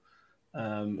Miller.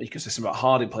 You could say something about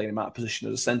Harding playing him out of position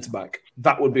as a centre-back.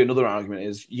 That would be another argument,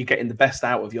 is you're getting the best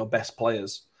out of your best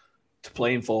players to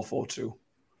play in 4-4-2.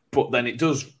 But then it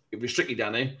restrict you,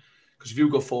 Danny, because if you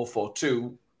go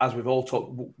 4-4-2, as we've all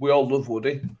talked, we all love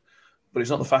Woody, but he's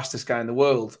not the fastest guy in the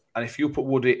world. And if you put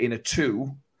Woody in a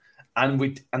 2,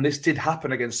 and this did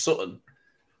happen against Sutton,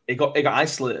 he got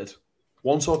isolated.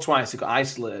 Once or twice he got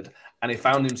isolated, and he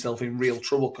found himself in real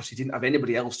trouble because he didn't have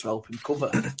anybody else to help him cover.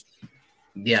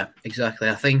 Yeah, exactly.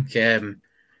 I think the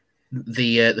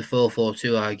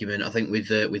 4-4-2 argument, I think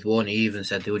with Warner, he even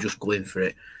said they were just going for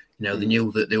it. You know, they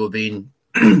knew that they were being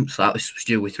slightly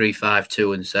subdued with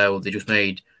 3-5-2, and so they just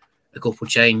made a couple of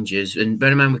changes. And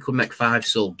bear in mind, we could make 5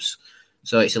 subs,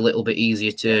 so it's a little bit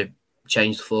easier to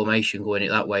change the formation going it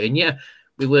that way. And yeah,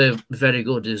 we were very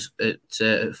good at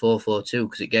 4-4-2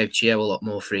 because it gave Chio a lot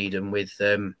more freedom with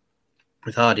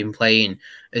Harding playing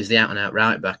as the out-and-out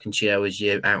right-back and Chio as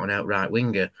your out-and-out right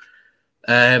winger.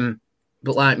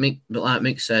 But like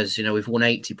Mick says, you know, we've won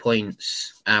 80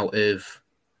 points out of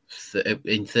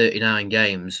in 39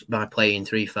 games by playing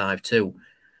 3-5-2.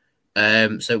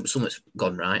 So something's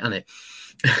gone right, hasn't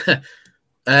it?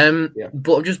 Yeah.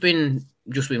 But I've just been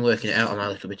working it out on my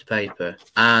little bit of paper,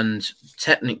 and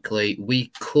technically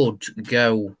we could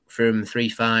go from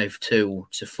 3-5-2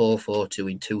 to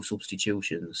 4-4-2 in 2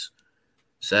 substitutions.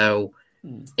 So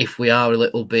if we are a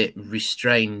little bit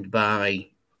restrained by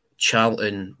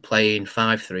Charlton playing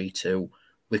 5-3-2,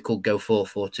 we could go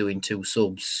 4-4-2 in 2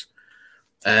 subs.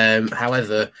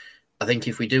 However, I think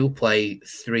if we do play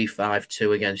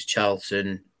 3-5-2 against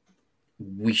Charlton,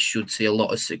 we should see a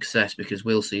lot of success because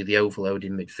we'll see the overload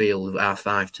in midfield of our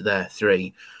 5 to their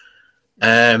 3.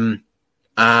 And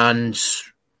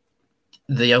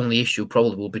the only issue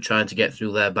probably will be trying to get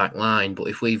through their back line. But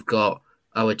if we've got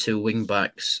our 2 wing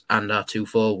backs and our 2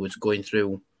 forwards going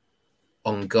through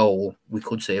on goal, we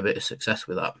could see a bit of success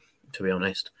with that, to be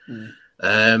honest.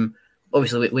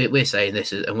 Obviously, we're saying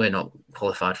this, and we're not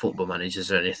qualified football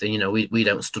managers or anything. You know, we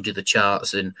don't study the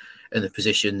charts and the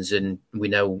positions, and we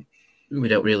don't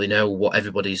really know what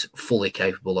everybody's fully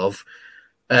capable of.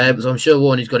 So I'm sure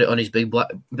Warney's got it on his big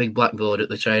blackboard at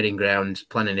the training ground,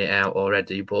 planning it out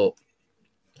already. But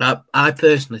I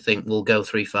personally think we'll go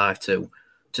 3-5-2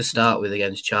 to start with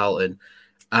against Charlton,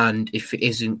 and if it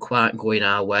isn't quite going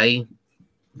our way,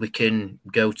 we can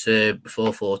go to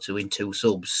 4-4-2 in 2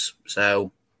 subs.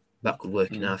 So that could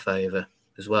work in our favour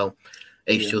as well.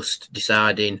 It's just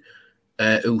deciding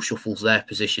who shuffles their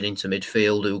position into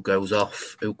midfield, who goes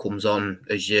off, who comes on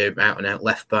as your out-and-out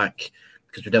left-back,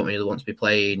 because we don't really want to be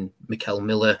playing Mikel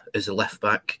Miller as a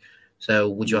left-back. So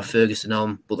would you have Ferguson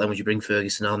on, but then would you bring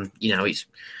Ferguson on? You know, it's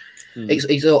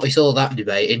all that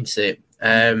debate, isn't it?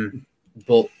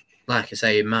 But like I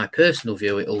say, in my personal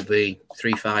view, it'll be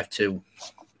 3-5-2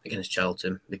 against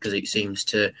Charlton because it seems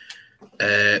to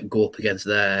go up against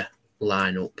their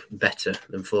lineup better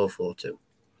than 4-4-2.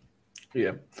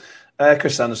 Yeah.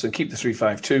 Chris Anderson, keep the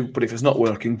 3-5-2, but if it's not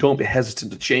working, don't be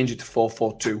hesitant to change it to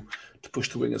 4-4-2 to push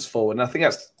the wingers forward. And I think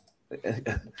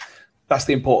that's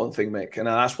the important thing, Mick. And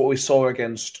that's what we saw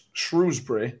against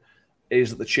Shrewsbury,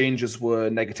 is that the changes were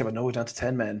negative. I know we're down to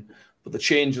 10 men, but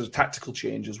the tactical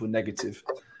changes were negative.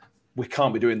 We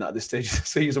can't be doing that at this stage of the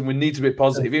season. We need to be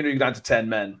positive. Even if you're down to 10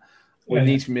 men, we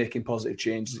need to be making positive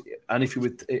changes. And if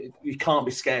you can't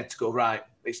be scared to go, right,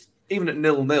 even at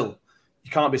 0-0, you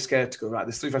can't be scared to go, right,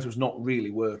 this 3-5 was not really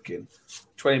working.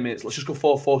 20 minutes, let's just go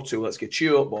 4-4-2, let's get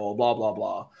you up, ball, blah, blah,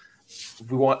 blah.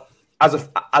 We want, as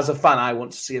a fan, I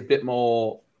want to see a bit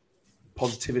more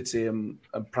positivity and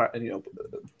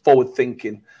forward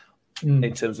thinking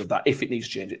in terms of that. If it needs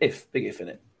changing, big if in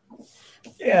it.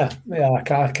 Yeah, I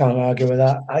can't argue with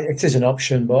that. It is an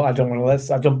option, but I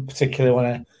don't particularly want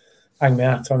to hang my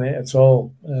hat on it at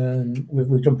all.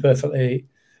 We've done perfectly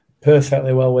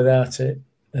well without it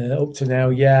up to now.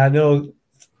 Yeah, I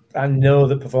know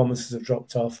that performances have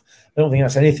dropped off. I don't think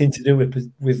that's anything to do with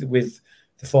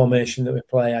the formation that we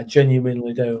play. I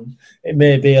genuinely don't. It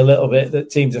may be a little bit that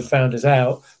teams have found us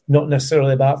out, not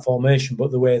necessarily about formation,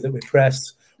 but the way that we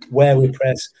press, where we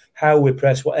press, how we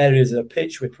press, what areas of the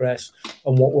pitch we press,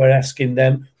 and what we're asking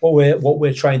them, what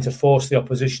we're trying to force the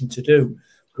opposition to do,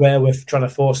 where we're trying to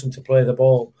force them to play the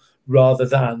ball, rather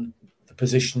than the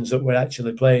positions that we're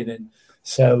actually playing in.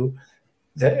 So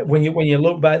when you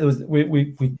look back,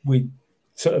 we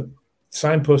sort of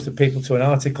signposted people to an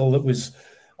article that was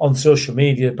on social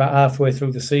media about halfway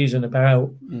through the season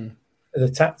about the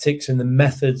tactics and the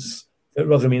methods that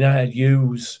Rotherham United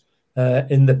use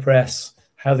in the press,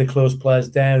 how they close players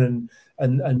down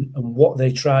and what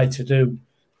they try to do.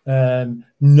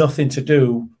 Nothing to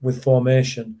do with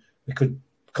formation. We could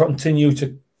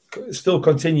still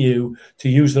continue to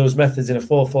use those methods in a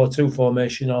 4-4-2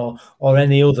 formation or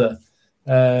any other.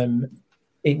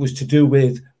 It was to do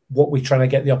with what we're trying to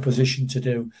get the opposition to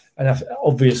do. And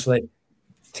obviously,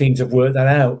 teams have worked that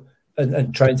out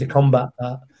and trying to combat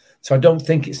that. So I don't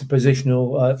think it's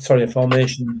a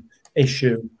formation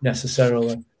issue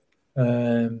necessarily.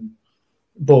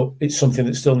 But it's something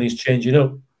that still needs changing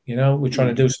up. We're trying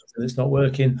to do something that's not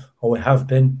working, or we have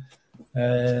been.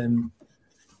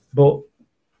 But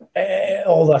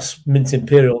all that's mint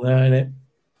imperial now, isn't it?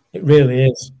 It really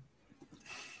is.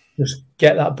 Just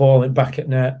get that ball back at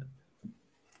net,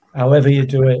 however you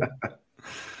do it.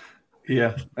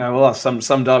 Yeah, well, that's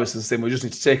Sam Davison's thing. We just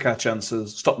need to take our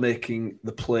chances, stop making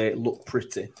the play look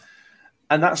pretty,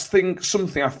 and that's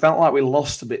something I felt like we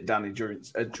lost a bit, Danny, during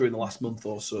the last month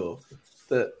or so.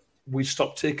 That we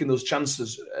stopped taking those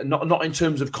chances, not in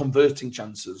terms of converting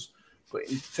chances, but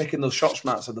in taking those shots from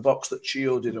outside the box that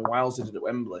Chio did and Wiles did at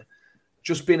Wembley.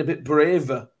 Just being a bit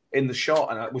braver in the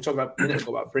shot, and we talked about a minute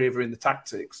ago about braver in the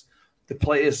tactics. The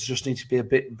players just need to be a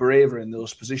bit braver in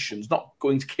those positions, not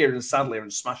going to Kieran Sadler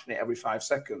and smashing it every 5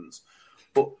 seconds,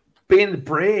 but being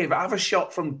brave. Have a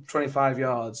shot from 25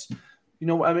 yards. You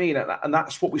know what I mean? And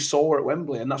that's what we saw at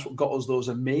Wembley, and that's what got us those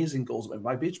amazing goals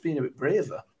by just being a bit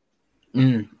braver.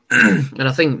 And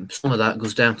I think some of that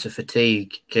goes down to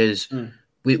fatigue, because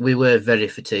we were very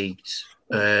fatigued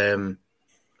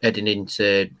heading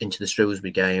into the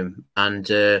Shrewsbury game, and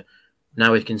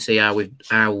now we can see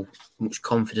how much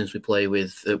confidence we play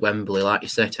with at Wembley. Like you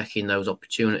say, taking those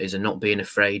opportunities and not being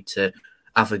afraid to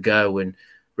have a go, and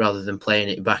rather than playing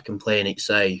it back and playing it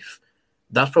safe.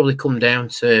 That's probably come down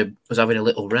to us having a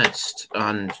little rest,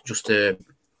 and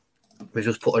we've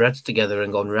just put our heads together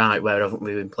and gone, right, where haven't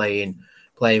we been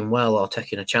playing well or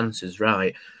taking our chances,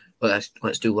 right? But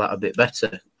let's do that a bit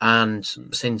better. And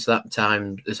since that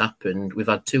time has happened, we've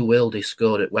had 2 worldies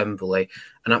scored at Wembley,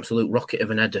 an absolute rocket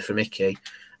of an header from Icky,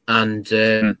 and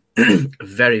a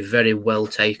very, very well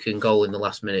taken goal in the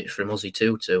last minute from Ozzy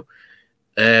Tutu.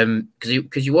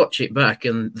 Because you watch it back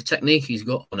and the technique he's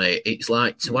got on it, it's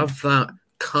like to have that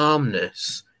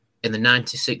calmness in the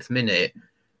 96th minute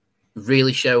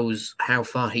really shows how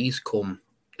far he's come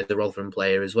as a Rotherham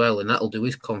player as well, and that'll do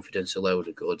his confidence a load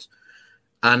of good.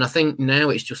 And I think now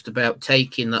it's just about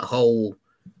taking that whole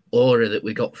aura that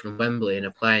we got from Wembley and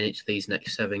applying it to these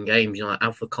next 7 games.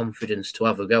 Have the confidence to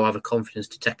have a go, have a confidence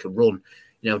to take a run.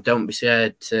 Don't be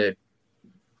scared to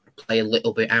play a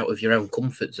little bit out of your own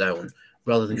comfort zone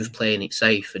rather than just playing it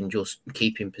safe and just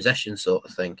keeping possession sort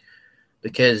of thing.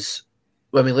 Because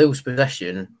when we lose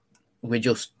possession, we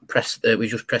just press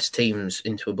teams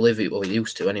into oblivion. Well, we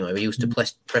used to anyway. We used to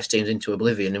press teams into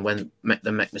oblivion and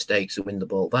make mistakes and win the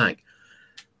ball back.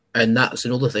 And that's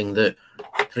another thing that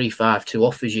 3-5-2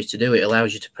 offers you to do. It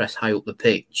allows you to press high up the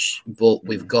pitch, but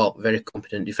we've got very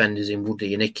competent defenders in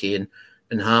Woody and Icky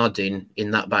and Harding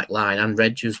in that back line, and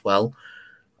Reg as well,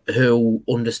 who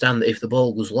understand that if the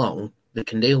ball goes long, they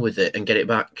can deal with it and get it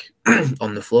back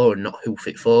on the floor and not hoof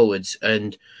it forwards.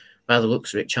 And by the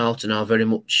looks of it, Charlton are very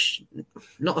much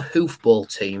not a hoofball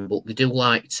team, but they do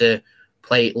like to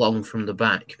play it long from the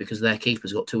back because their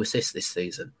keeper's got 2 assists this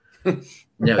season.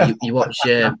 You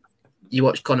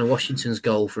watch Connor Washington's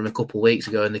goal from a couple of weeks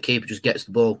ago, and the keeper just gets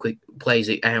the ball quick, plays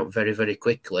it out very, very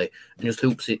quickly, and just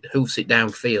hoofs it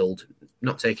downfield.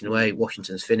 Not taking away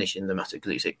Washington's finish in the matter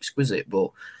because it's exquisite,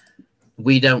 but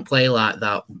we don't play like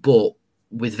that. But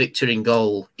with Victor in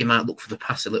goal, he might look for the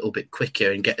pass a little bit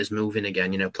quicker and get us moving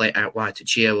again. Play it out wide to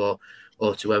Chio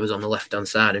or to whoever's on the left hand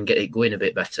side and get it going a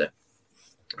bit better.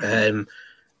 And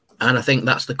I think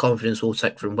that's the confidence we'll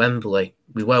take from Wembley.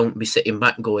 We won't be sitting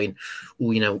back going,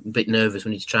 a bit nervous.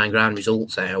 We need to try and grind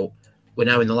results out. We're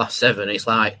now in the last 7. It's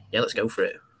like, yeah, let's go for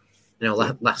it.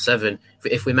 Last 7.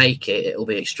 If we make it, it'll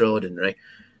be extraordinary.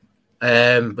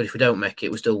 But if we don't make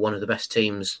it, we're still one of the best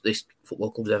teams this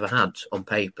football club's ever had on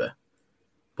paper.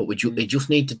 But we just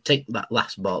need to tick that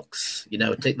last box.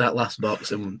 Tick that last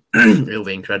box, and it'll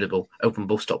be incredible. Open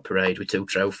bus stop parade with 2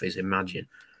 trophies. Imagine.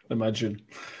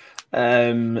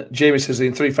 Jamie says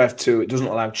in 3-5-2, it doesn't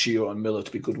allow Chio and Miller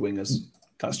to be good wingers.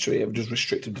 That's true. It just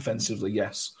restricted defensively.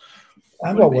 Yes.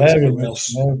 I'm not wearing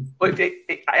this. No. But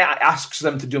it asks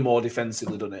them to do more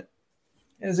defensively, doesn't it?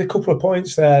 There's a couple of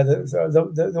points there.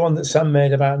 The one that Sam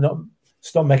made about not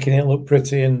making it look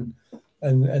pretty, and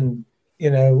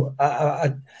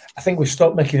I think we've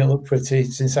stopped making it look pretty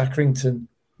since Accrington.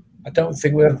 I don't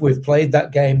think we've played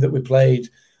that game that we played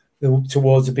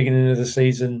towards the beginning of the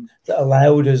season that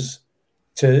allowed us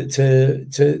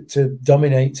to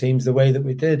dominate teams the way that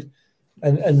we did,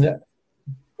 and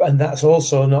that's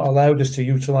also not allowed us to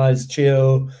utilise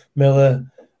Chio, Miller,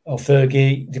 or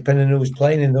Fergie, depending on who's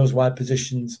playing in those wide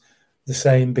positions, the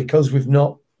same, because we've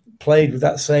not played with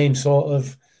that same sort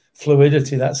of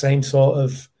fluidity, that same sort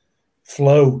of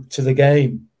flow to the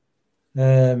game.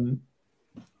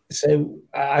 So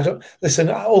I don't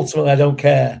listen. Ultimately, I don't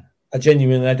care. I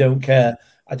don't care.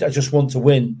 I just want to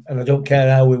win, and I don't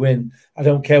care how we win. I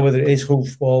don't care whether it is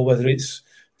hoofball, whether it's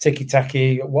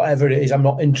ticky-tacky, whatever it is. I'm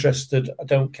not interested. I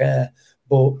don't care.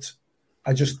 But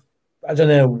I don't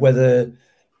know whether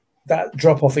that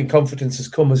drop-off in confidence has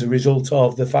come as a result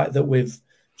of the fact that we've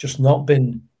just not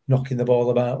been knocking the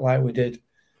ball about like we did.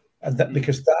 And that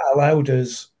because that allowed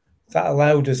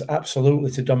us absolutely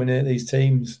to dominate these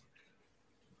teams.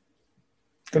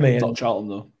 For me. Not Charlton,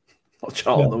 though. Not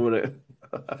Charlton, though, would it?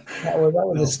 That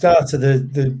was the start of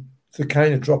the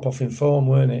kind of drop-off in form,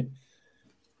 weren't it?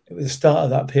 It was the start of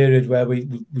that period where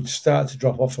we'd start to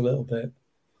drop off a little bit.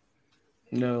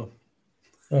 No.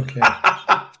 Okay.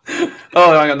 Hang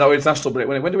on, that was international break.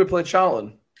 When did we play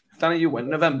Charlton? Danny, you went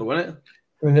November, wasn't it?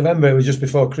 In November, it was just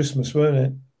before Christmas, weren't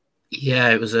it? Yeah,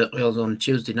 it was on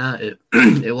Tuesday night.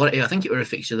 I think it was a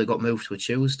fixture that got moved to a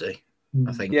Tuesday.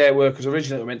 I think. Yeah, it were, because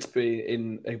originally it were meant to be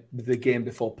in the game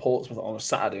before Portsmouth on a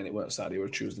Saturday, and it weren't Saturday, it was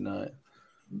a Tuesday night.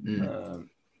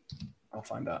 I'll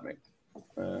find out, mate.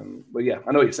 But yeah,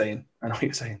 I know what you're saying. Let me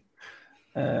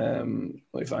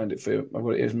find it for you. I've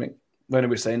got it here, mate. When are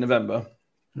we saying? November?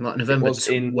 Like November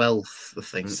 12th, I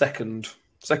think. 2nd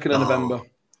of November.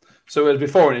 So it was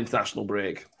before an international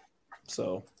break.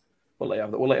 So we'll let you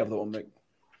have that one, Mick.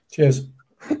 Cheers.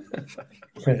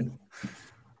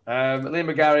 Liam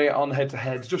McGarry on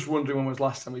head-to-head. Just wondering when was the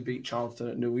last time we beat Charlton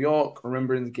at New York.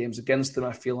 Remembering the games against them,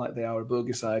 I feel like they are a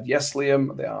bogey side. Yes,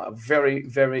 Liam, they are a very,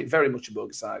 very, very much a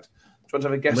bogey side. Do you want to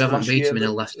have a guess? We haven't beat them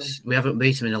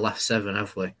in the last 7,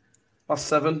 have we? Last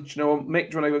 7. Do you know what,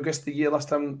 Mick? Do you want to go guess the year last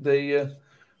time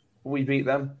we beat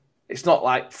them? It's not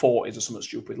like 40s or something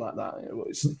stupid like that.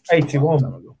 It's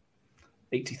 81.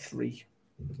 83.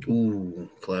 Ooh,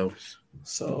 close.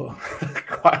 So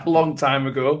quite a long time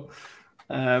ago.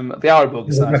 They are a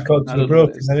bogey side. Records are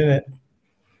broken, isn't it?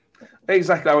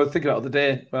 Exactly. I was thinking about the other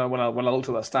day when I looked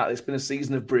at that stat. It's been a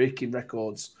season of breaking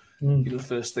records. The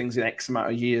first things in X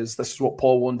amount of years. This is what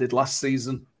Paul One did last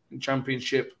season in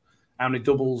Championship. How many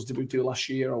doubles did we do last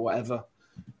year or whatever?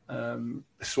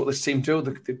 This is what this team do.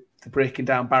 They're breaking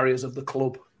down barriers of the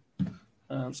club.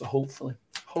 So hopefully,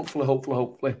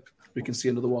 we can see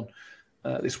another one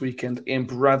this weekend. Ian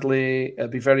Bradley,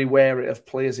 be very wary of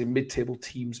players in mid-table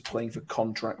teams playing for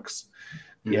contracts.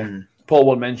 Yeah, Paul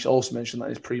One also mentioned that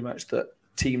in his pre-match that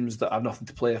teams that have nothing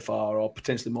to play for are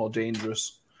potentially more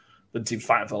dangerous than teams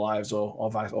fighting for their lives or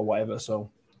whatever.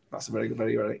 So that's a very,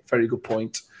 very, very, very good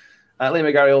point. Liam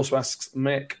McGarry also asks,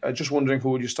 Mick, just wondering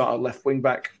who would you start at left wing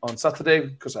back on Saturday?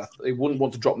 Because they wouldn't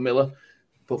want to drop Miller,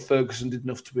 but Ferguson did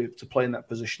enough to play in that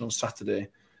position on Saturday.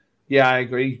 Yeah, I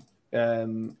agree.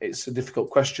 It's a difficult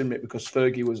question, Mick, because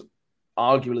Fergie was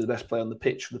arguably the best player on the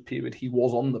pitch for the period he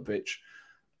was on the pitch,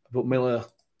 but Miller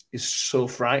is so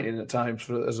frightening at times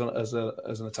as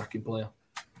an attacking player.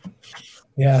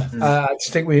 Yeah, I'd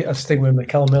stick with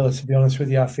Mikel Miller, to be honest with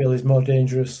you. I feel he's more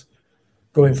dangerous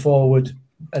going forward,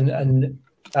 and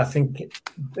I think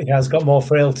he has got more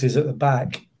frailties at the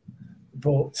back,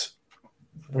 but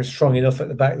we're strong enough at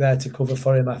the back there to cover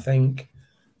for him. I think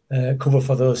cover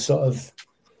for those sort of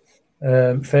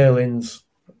failings,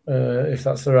 if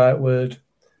that's the right word.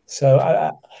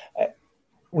 So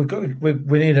we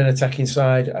need an attacking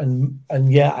side, and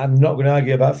yeah, I'm not going to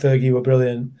argue about Fergie were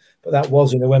brilliant, but that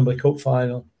was in the Wembley Cup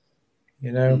final,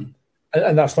 you know.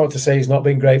 And that's not to say he's not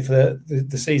been great for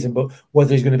the season, but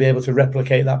whether he's going to be able to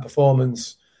replicate that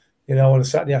performance, you know, on a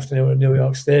Saturday afternoon at New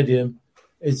York Stadium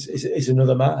is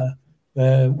another matter.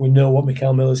 We know what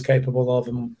Mikel Miller's capable of,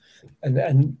 and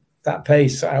that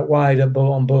pace out wide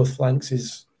on both flanks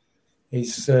is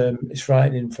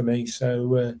frightening for me.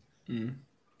 So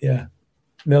yeah,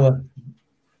 Miller.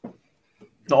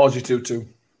 Not Orji 2-2.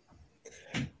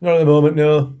 Not at the moment,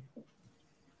 no.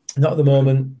 Not at the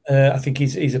moment. I think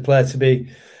he's a player to be.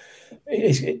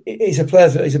 He's a player.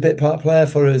 He's a bit part player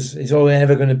for us. He's only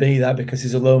ever going to be that because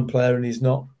he's a lone player and he's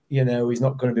not. You know, he's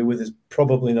not going to be with us.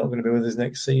 Probably not going to be with us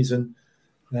next season.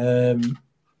 No,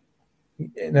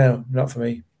 not for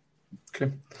me.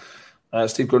 Okay.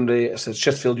 Steve Grundy says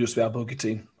Sheffield used to be our bogey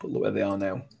team, but look where they are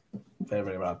now. Very,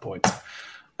 very right point.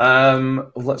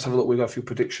 Let's have a look. We've got a few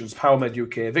predictions. PowerMed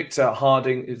UK, Victor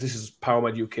Harding. This is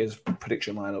PowerMed UK's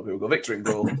prediction lineup. Here we go. Victor in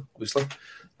goal, obviously.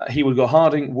 He would go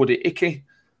Harding, Woody, Icky,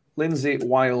 Lindsay,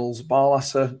 Wiles,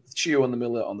 Barlasser, Chio and the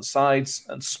Miller on the sides,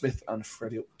 and Smith and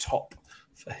Freddie up top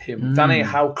for him. Danny,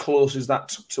 how close is that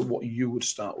to what you would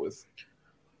start with?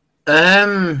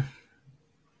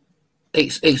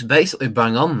 It's basically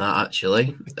bang on that,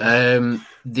 actually.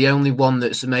 The only one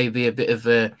that's maybe a bit of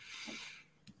a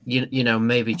you know,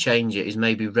 maybe change it is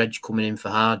maybe Reg coming in for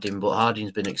Harding, but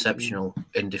Harding's been exceptional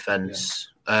in defence.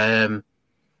 Yeah.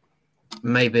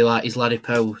 Maybe like is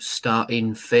Ladipo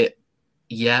starting fit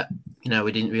yet? You know,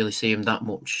 we didn't really see him that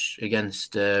much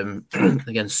against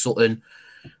Sutton,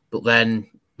 but then,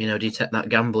 you know, do you take that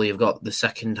gamble? You've got the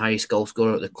second highest goal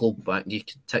scorer at the club back. You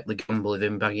could take the gamble of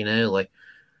him bagging early.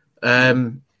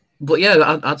 But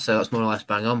yeah, I'd say that's more or less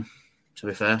bang on, to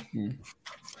be fair.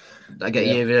 That get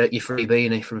you your free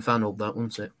beanie from FanHub, that,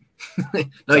 wouldn't it?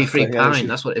 No, your free pint.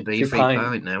 That's what it'd be. Your free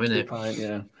pint now, isn't it? Pint,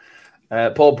 yeah.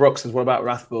 Paul Brooks says, what about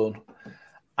Rathbone?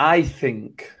 I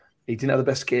think he didn't have the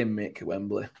best game make at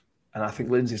Wembley, and I think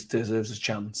Lindsay deserves a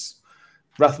chance.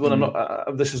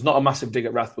 Rathbone, this is not a massive dig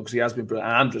at Rathbone because he has been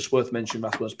brilliant. And Andrews, worth mentioning,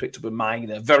 Rathbone's picked up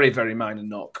a very, very minor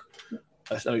knock.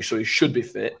 So he should be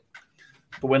fit.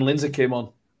 But when Lindsay came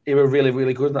on, he was really,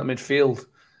 really good in that midfield.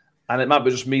 And it might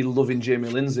be just me loving Jamie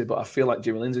Lindsay, but I feel like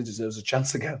Jamie Lindsay deserves a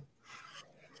chance again.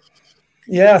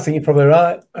 Yeah, I think you're probably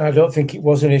right. I don't think it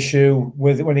was an issue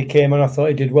with when he came on. I thought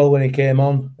he did well when he came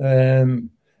on. I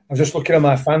was just looking at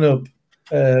my FanHub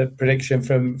prediction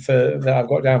that I've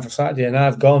got down for Saturday, and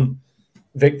I've gone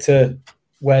Victor,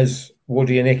 Wes,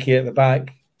 Woody and Icky at the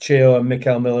back, Chio and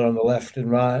Mikel Miller on the left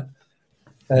and right.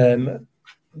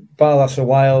 Barlasser,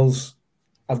 Wiles.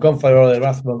 I've gone for Ollie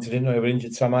Rathbone because I didn't know he was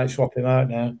injured, so I might swap him out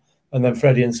now. And then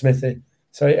Freddie and Smithy.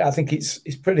 So I think it's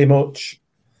pretty much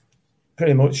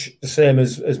the same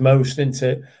as most, isn't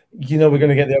it? You know, we're going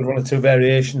to get the odd one or two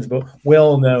variations, but we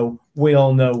all know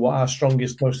what our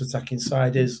strongest, most attacking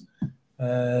side is.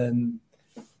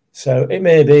 So it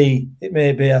may be.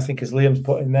 I think, as Liam's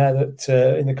put in there,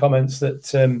 that in the comments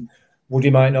that Woody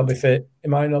might not be fit, he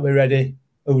might not be ready.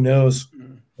 Who knows?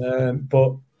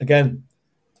 But again,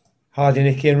 Hardy,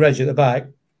 Nicky, and Reg at the back.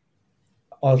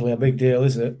 Hardly a big deal,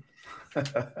 is it? You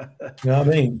know what I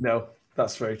mean? No,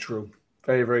 that's very true.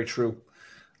 Very, very true.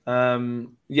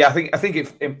 Yeah, I think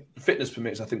if fitness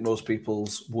permits, I think most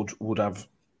people's would have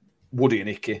Woody and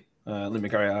Icky. Lee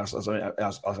McGarry, as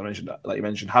I mentioned, like you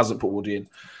mentioned, hasn't put Woody in.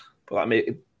 But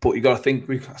you got to think.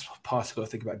 Got to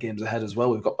think about games ahead as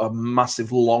well. We've got a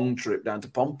massive long trip down to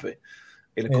Pompey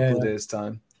in a couple of days'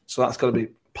 time, so that's got to be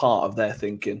part of their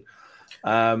thinking.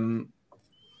 Was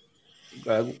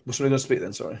somebody going to speak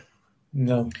then? Sorry.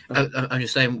 No. I'm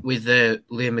just saying, with Liam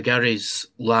McGarry's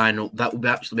lineup, that would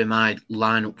actually be my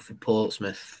lineup for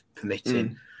Portsmouth,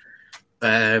 permitting.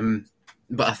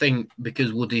 But I think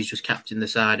because Woody's just captained the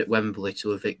side at Wembley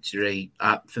to a victory,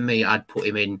 for me, I'd put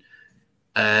him in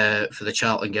for the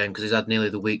Charlton game because he's had nearly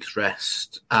the week's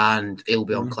rest and he'll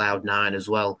be on cloud 9 as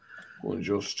well.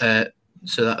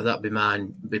 So that'd be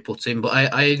mine, be put in.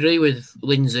 But I agree with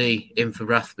Lindsay in for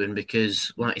Rathbone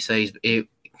because, like he says, he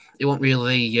won't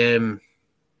really.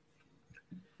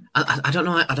 I don't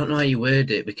know. I don't know how you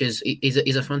word it because he's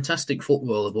a fantastic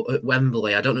footballer, but at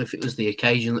Wembley, I don't know if it was the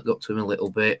occasion that got to him a little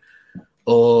bit,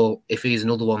 or if he's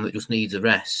another one that just needs a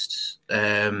rest.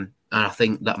 And I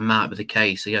think that might be the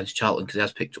case against Charlton because he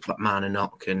has picked up that minor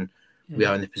knock, and we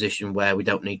are in the position where we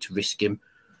don't need to risk him.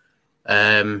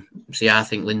 So yeah, I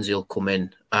think Lindsay will come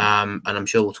in, and I'm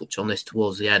sure we'll touch on this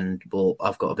towards the end. But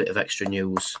I've got a bit of extra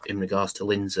news in regards to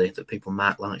Lindsay that people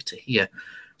might like to hear.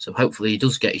 So hopefully he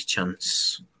does get his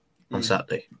chance on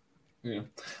Saturday. Yeah,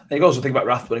 and you also think about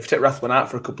Rathbone. If you take Rathbone out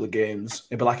for a couple of games,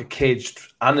 it'd be like a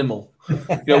caged animal.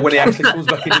 When he actually comes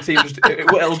back in the team,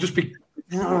 it'll just be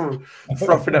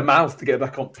frothing at mouth to get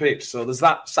back on pitch. So there's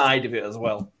that side of it as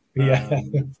well. Yeah,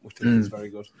 which is very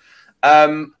good.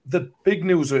 The big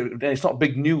news, and it's not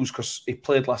big news because he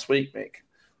played last week, Mick,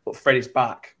 but Freddie's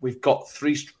back. We've got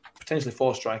 3, potentially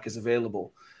 4 strikers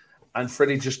available, and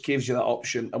Freddie just gives you that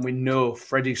option. And we know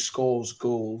Freddie scores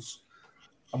goals,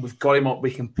 and we've got him up.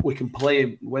 We can play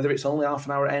him whether it's only half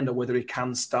an hour at end or whether he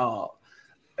can start.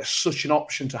 It's such an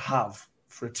option to have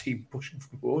for a team pushing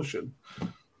for promotion.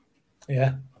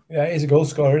 Yeah, he's a goal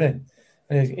scorer, isn't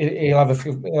he? And he'll have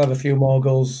a few more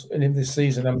goals in him this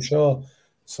season, I'm sure.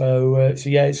 So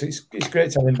yeah, it's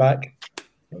great to have him back.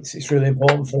 It's really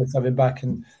important for us to have him back,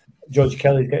 and George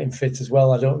Kelly's getting fit as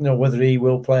well. I don't know whether he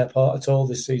will play a part at all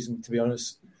this season, to be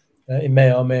honest. He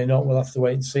may or may not. We'll have to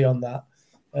wait and see on that.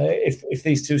 If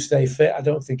these two stay fit, I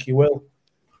don't think he will.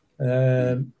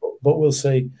 But we'll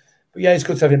see. But yeah, it's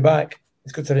good to have him back.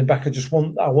 It's good to have him back. I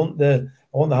want the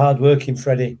hard-working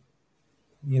Freddie.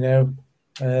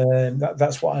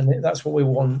 That's what that's what we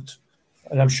want,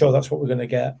 and I'm sure that's what we're going to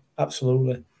get.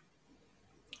 Absolutely.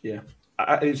 Yeah,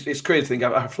 it's crazy to think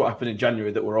after what happened in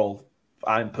January that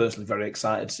I'm personally very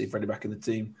excited to see Freddie back in the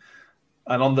team.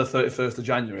 And on the 31st of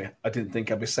January, I didn't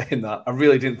think I'd be saying that. I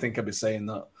really didn't think I'd be saying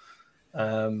that.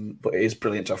 But it is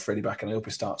brilliant to have Freddie back, and I hope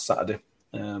he starts Saturday.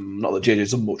 Not that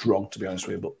JJ's done much wrong, to be honest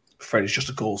with you, but Freddie's just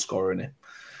a goal scorer, isn't he?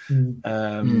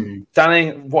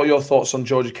 Danny, what are your thoughts on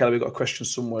Georgie Kelly? We've got a question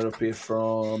somewhere up here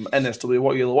from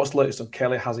NSW. What's the latest on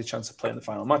Kelly? Has he a chance to play in the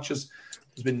final matches?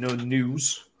 There's been no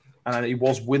news, and he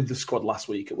was with the squad last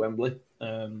week at Wembley.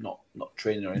 Not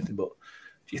training or anything, but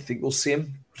do you think we'll see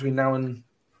him between now and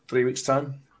 3 weeks'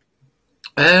 time?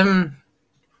 I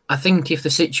think if the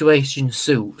situation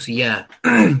suits, yeah.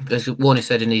 As Warner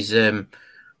said in his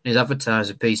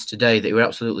advertiser piece today, that he were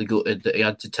absolutely gutted that he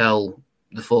had to tell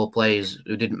the 4 players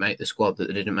who didn't make the squad that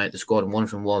they didn't make the squad, and one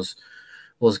of them was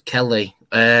Kelly,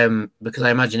 because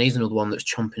I imagine he's another one that's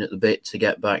chomping at the bit to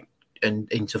get back and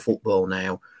into football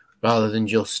now, rather than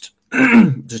just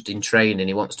in training.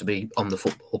 He wants to be on the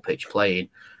football pitch playing.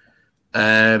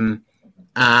 And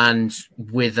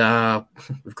with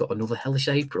we've got another hellish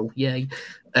April, yay!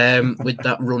 With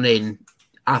that run in,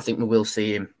 I think we will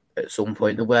see him at some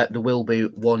point. There will be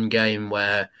one game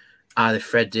where either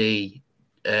Freddie,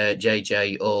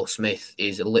 JJ, or Smith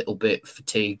is a little bit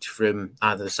fatigued from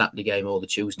either the Saturday game or the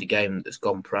Tuesday game that's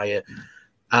gone prior,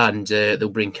 and they'll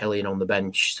bring Kelly in on the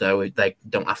bench so they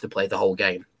don't have to play the whole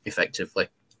game effectively.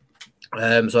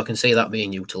 So I can see that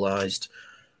being utilised.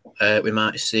 We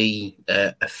might see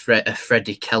a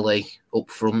Freddie Kelly up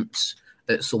front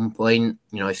at some point,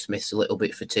 if Smith's a little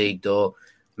bit fatigued, or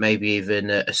maybe even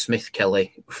a Smith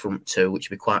Kelly front two, which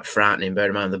would be quite frightening. Bear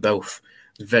in mind, they're both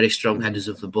very strong headers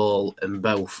of the ball and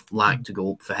both like to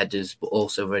go up for headers, but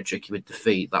also very tricky with the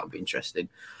feet. That would be interesting.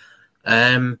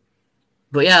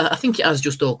 But yeah, I think it has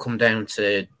just all come down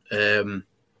to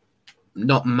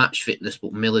not match fitness,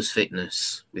 but Miller's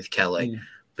fitness with Kelly.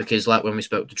 Because like when we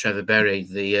spoke to Trevor Berry,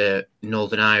 the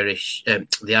Irish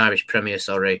Premier,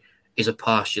 is a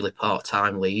partially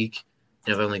part-time league.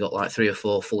 They've only got like 3 or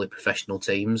 4 fully professional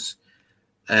teams.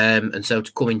 And so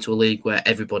to come into a league where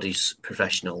everybody's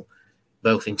professional,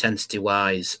 both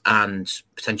intensity-wise and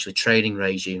potentially training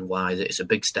regime-wise, it's a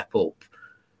big step up.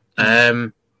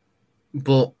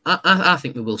 But I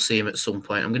think we will see him at some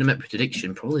point. I'm going to make a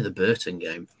prediction, probably the Burton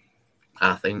game.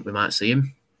 I think we might see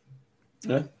him.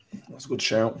 Yeah, that's a good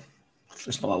shout.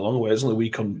 It's not that long away. It's only a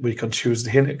week on Tuesday,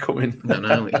 isn't it, coming?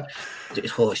 No.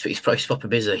 He's proper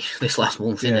busy this last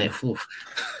month, isn't it? Oof.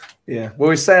 Yeah. Well,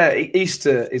 we say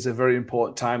Easter is a very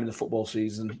important time in the football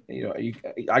season.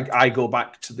 I go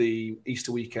back to the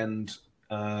Easter weekend,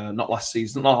 not last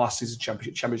season,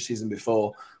 championship season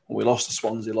before, when we lost to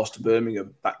Swansea, lost to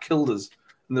Birmingham. That killed us.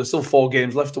 And there's still 4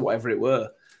 games left or whatever it were.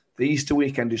 The Easter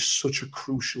weekend is such a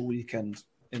crucial weekend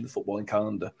in the footballing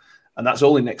calendar. And that's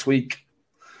only next week.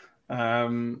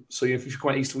 So if you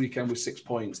come out Easter weekend with 6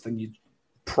 points, then you're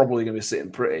probably going to be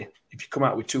sitting pretty. If you come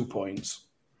out with 2 points,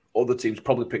 other teams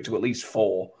probably picked up at least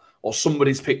 4, or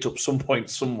somebody's picked up some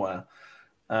points somewhere.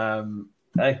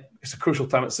 hey, it's a crucial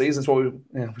time of the season. It's what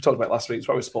we talked about last week. It's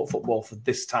why we sport football for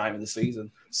this time of the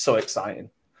season. So exciting,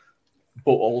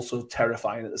 but also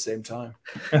terrifying at the same time.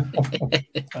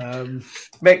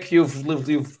 Mick,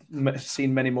 you've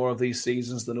seen many more of these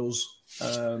seasons than us.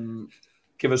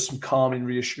 Give us some calming,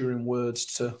 reassuring words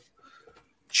to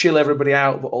chill everybody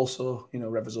out, but also,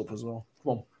 rev us up as well.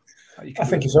 Come on. I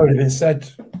think it's already been said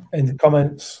in the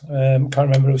comments. Can't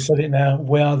remember who said it now.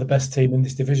 We are the best team in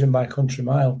this division by a country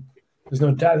mile. There's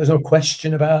no doubt. There's no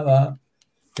question about that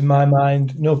in my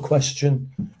mind. No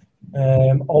question.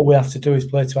 All we have to do is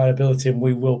play to our ability, and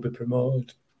we will be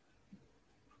promoted.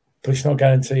 But it's not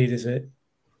guaranteed, is it?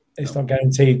 It's not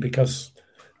guaranteed because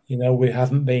we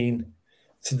haven't been.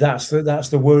 So that's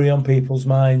the worry on people's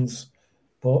minds.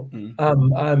 But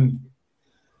I'm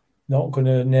not going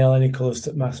to nail any colours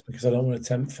to the mast because I don't want to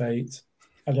tempt fate.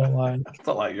 I don't like. It's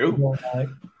not like you.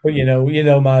 But you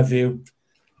know my view.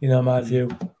 You know my view.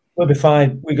 We'll be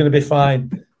fine. We're going to be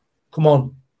fine. Come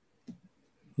on.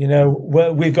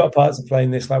 We've got a part to play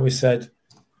in this, like we said.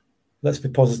 Let's be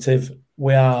positive.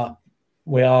 We are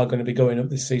going to be going up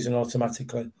this season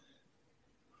automatically.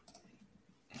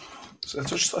 So I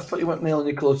thought you weren't nailing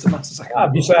your clothes to mast a second.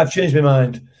 I've changed my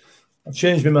mind. I'll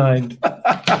change it again for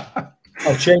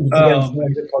the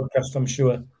next podcast, I'm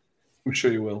sure. I'm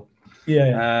sure you will.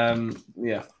 Yeah.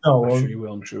 Oh, I'm sure you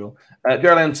will.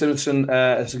 Geraldine Simpson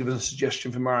has given us a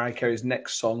suggestion for Mariah Carey's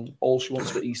next song. All she wants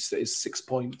for Easter is 6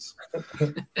 points.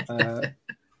 That's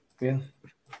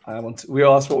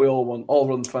what we all want. All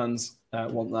Run fans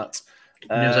want that.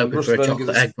 I was hoping for a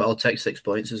chocolate egg, but I'll take 6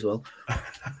 points as well.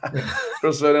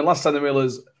 Russ Vernon, last time the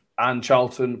Millers and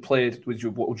Charlton played with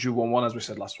you 1-1, as we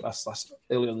said last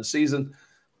early on the season.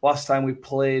 Last time we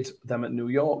played them at New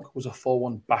York was a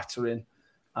 4-1 battering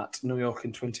at New York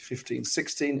in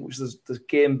 2015-16, which was the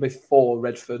game before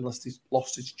Redfern lost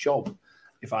his job,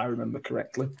 if I remember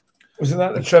correctly. Wasn't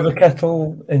that the Trevor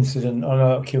Kettle incident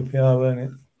on QPR, weren't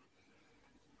it?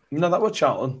 No, that was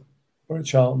Charlton. Or at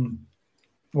Charlton.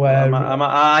 Where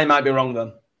I might be wrong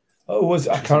then.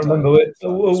 I can't remember it.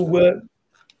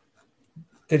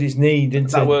 Did his knee,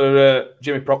 didn't that it? were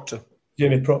Jimmy Proctor.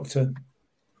 Jimmy Proctor.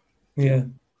 Yeah.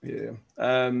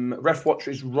 Ref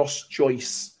watcher is Ross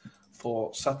Joyce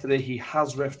for Saturday. He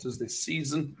has refed us this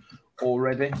season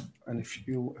already. And if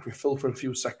we fill for a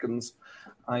few seconds,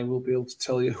 I will be able to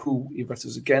tell you who he refed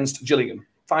us against. Gillingham.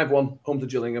 5-1, home to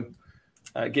Gillingham.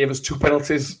 Gave us 2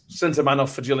 penalties, sent a man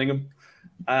off for Gillingham.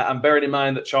 And bearing in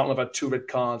mind that Charlton have had 2 red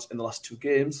cards in the last 2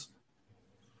 games.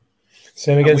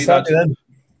 Same against Saturday then.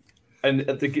 And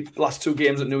at the last 2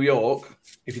 games at New York,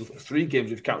 if you look at 3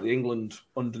 games, if you count the England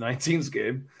under-19s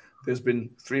game, there's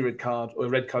been 3 red card or a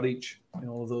red card each in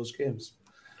all of those games.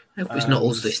 It's not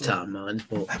us this time, man.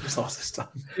 But... It's not us this time.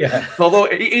 Yeah. Although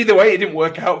either way, it didn't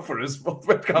work out for us.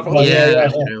 Red card for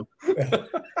that's true.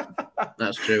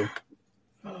 That's true.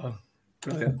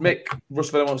 Brilliant. Mick, Russ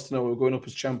Vernon wants to know we're going up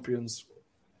as champions.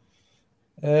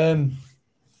 Yeah.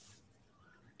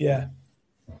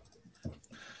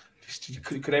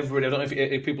 Could everybody? I don't know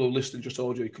if people who listened just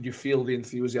audio. Could you feel the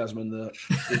enthusiasm and the?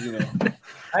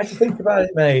 I had to think about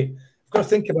it, mate. I've got to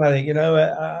think about it.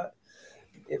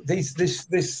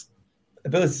 This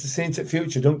ability to see into the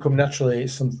future don't come naturally.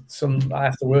 It's some I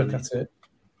have to work at it.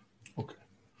 Okay.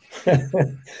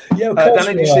 Yeah, of course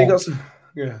Danny, you got some?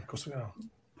 Yeah, of course we are.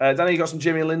 Danny, you got some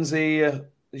Jamie Lindsay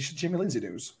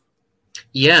news?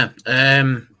 Yeah.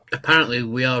 Apparently,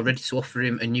 we are ready to offer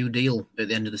him a new deal at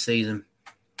the end of the season.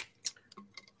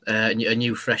 A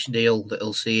new fresh deal that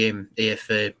will see him here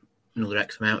for another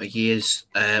X amount of years.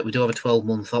 We do have a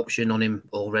 12-month option on him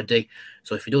already.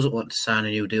 So if he doesn't want to sign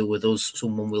a new deal with us,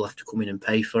 someone will have to come in and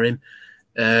pay for him.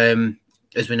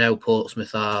 As we know,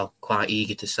 Portsmouth are quite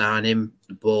eager to sign him.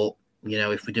 But,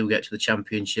 if we do get to the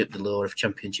Championship, the lure of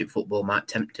Championship football might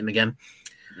tempt him again.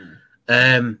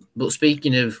 But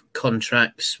speaking of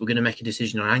contracts, we're going to make a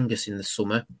decision on Angus in the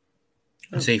summer.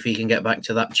 And see if he can get back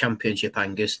to that Championship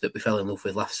Angus that we fell in love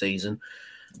with last season.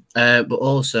 But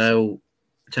also,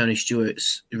 Tony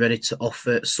Stewart's ready to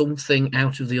offer something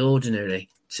out of the ordinary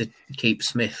to keep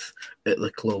Smith at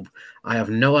the club. I have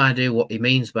no idea what he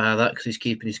means by that because he's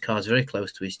keeping his cards very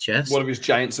close to his chest. One of his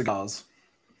giant cigars.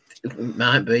 It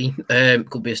might be.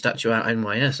 Could be a statue out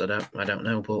NYS. I don't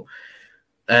know. But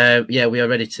we are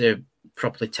ready to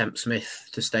properly tempt Smith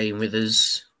to staying with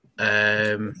us.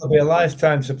 There'll be a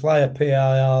lifetime supply of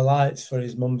PIR lights for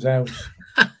his mum's house.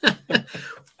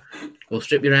 We'll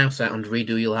strip your house out and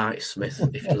redo your lights, Smith,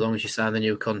 as long as you sign the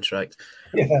new contract.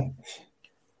 Yeah.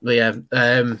 But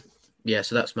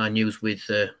so that's my news with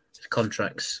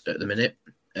contracts at the minute.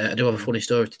 I do have a funny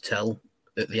story to tell.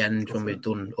 at the end when we've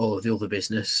done all of the other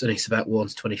business, and it's about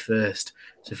Warren's 21st.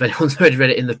 So if anyone's already read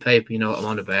it in the paper, you know what I'm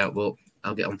on about, but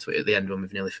I'll get onto it at the end when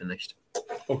we've nearly finished.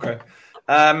 Okay.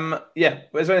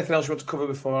 Is there anything else you want to cover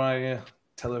before I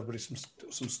tell everybody some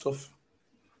stuff?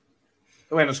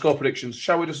 Oh, no, score predictions.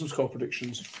 Shall we do some score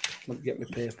predictions? Let me get my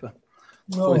paper.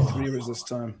 43 is this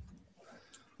time.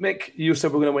 Mick, you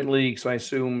said we're going to win league, so I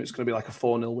assume it's going to be like a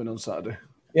 4-0 win on Saturday.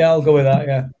 Yeah, I'll go with that,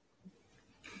 yeah.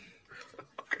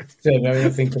 Don't know,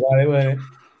 think about it, won't it?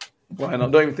 Why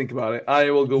not? Don't even think about it. I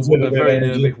will go with a very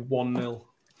nearly 1-0.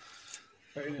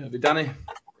 Very nearly. Danny?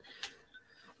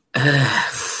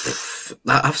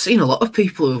 I've seen a lot of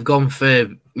people who have gone for,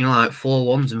 like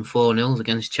 4-1s and 4-0s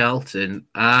against Charlton,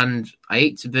 and I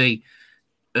hate to be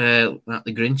like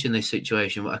the Grinch in this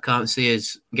situation, but I can't see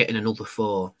us getting another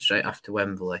 4 straight after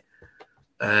Wembley.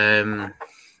 I'm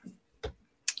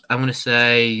going to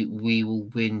say we will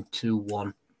win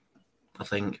 2-1, I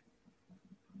think.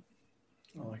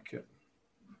 I like it.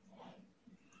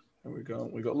 There we go.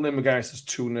 We've got Liam McGuire says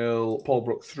 2-0, Paul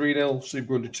Brook 3-0, Steve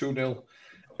Grundy 2-0,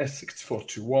 S64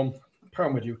 2-1,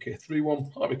 Paramount UK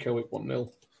 3-1, Harvey Kelwick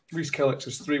 1-0, Reece Kellett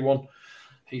says 3-1.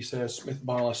 He says Smith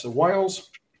Barlaser says Wiles.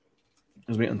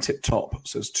 As me on Tip Top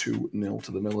says 2-0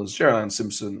 to the Millers. Geraldine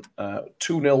Simpson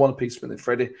 2-0, 1 apiece for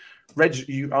Freddie. Reg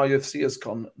RUFC has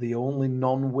gone the only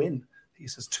non-win. He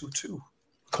says 2-2.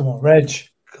 Come on, Reg.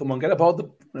 Come on, get aboard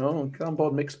get on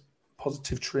board Mick's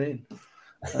positive train.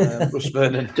 Russ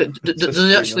Vernon. Does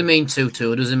it actually mean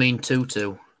 2-2 or does it mean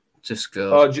 2-2 to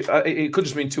score? It could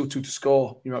just mean 2-2 to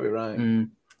score. You might be right.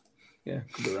 Yeah,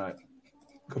 could be right.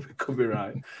 Could be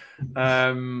right.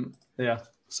 Yeah.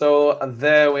 So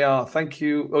there we are. Thank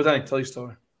you. Oh, Danny, tell your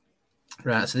story.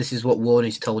 Right. So this is what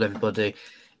Warney's told everybody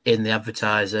in the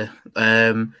advertiser.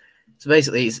 So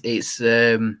basically, it's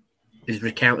his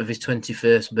recount of his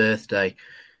 21st birthday,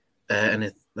 and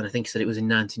I think he said it was in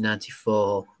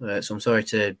 1994. So I'm sorry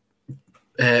to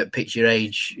pitch your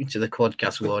age to the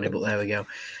Quadcast, Warney, but there we go.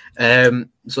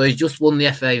 So he's just won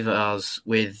the FA Vars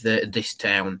with this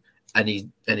town, and he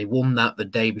won that the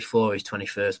day before his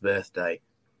 21st birthday,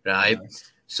 right?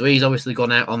 Nice. So he's obviously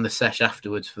gone out on the sesh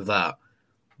afterwards for that,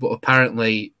 but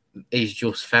apparently he's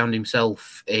just found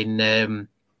himself in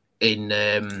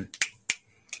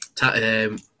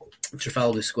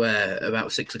Trafalgar Square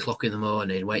about 6 o'clock in the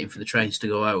morning, waiting for the trains to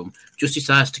go home. Just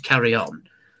decides to carry on,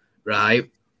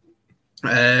 right?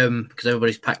 Because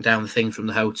everybody's packed down the things from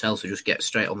the hotel, so just gets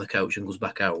straight on the coach and goes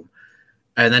back home.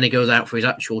 And then he goes out for his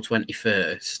actual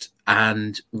 21st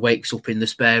and wakes up in the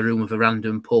spare room of a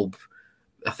random pub.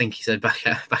 I think he said back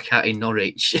out in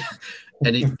Norwich.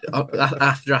 And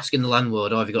after asking the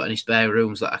landlord, have you got any spare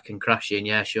rooms that I can crash in?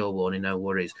 Yeah, sure, Warney, no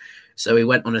worries. So he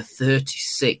went on a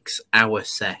 36-hour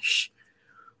sesh,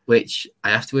 which I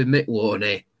have to admit,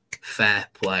 Warney, fair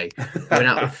play. Going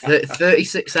out for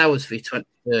 36 hours for your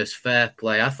 21st, fair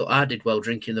play. I thought I did well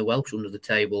drinking the Welsh under the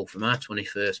table for my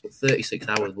 21st, but 36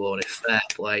 hours, Warney, fair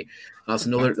play. That's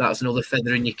another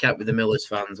feather in your cap with the Millers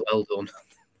fans. Well done.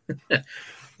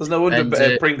 There's no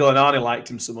wonder Pringle and Arnie liked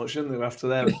him so much, didn't they, after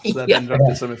their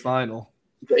draft semi-final.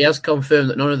 But he has confirmed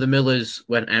that none of the Millers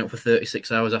went out for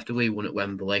 36 hours after we won at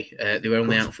Wembley. They were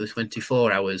only out for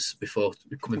 24 hours before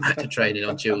coming back to training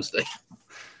on Tuesday.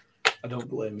 I don't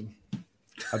blame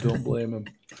him.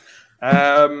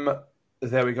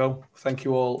 There we go. Thank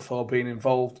you all for being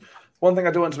involved. One thing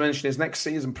I do want to mention is next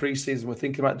season, pre-season, we're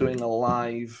thinking about doing a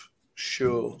live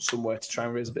show somewhere to try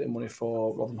and raise a bit of money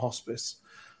for Rotherham Hospice.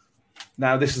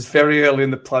 Now, this is very early in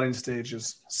the planning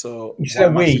stages, so you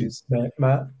said we,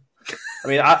 Matt. I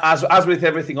mean, as with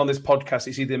everything on this podcast,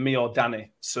 it's either me or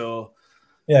Danny. So,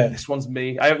 yeah, this one's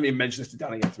me. I haven't even mentioned this to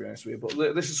Danny yet, to be honest with you.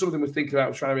 But this is something we're thinking about.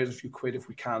 We're trying to raise a few quid if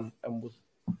we can, and we'll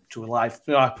do a live,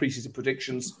 our pre-season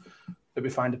predictions. Maybe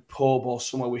find a pub or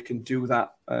somewhere we can do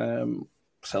that.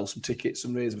 Sell some tickets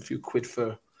and raise a few quid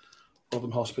for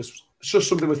Rotherham Hospice. It's just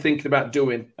something we're thinking about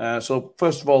doing. So,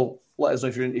 first of all, let us know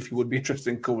if you would be interested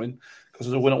in coming, because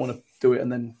we don't want to do it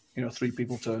and then 3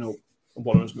 people turn up and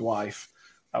one of them's my wife.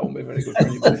 That won't be very good for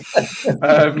anybody.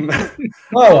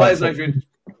 Let us know if you're.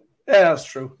 Yeah, that's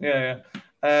true. Yeah.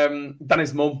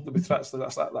 Danny's mum.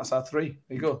 That's our 3.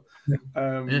 There you go.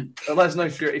 Let us know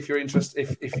if you're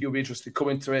interested. If you'll be interested in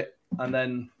coming to it, and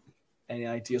then any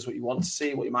ideas what you want to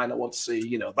see, what you might not want to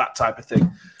see, that type of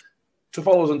thing. To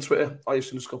follow us on Twitter,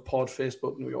 RUFC_pod,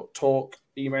 Facebook, New York Talk,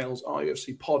 emails,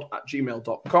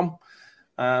 RUFCpod@gmail.com.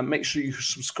 Make sure you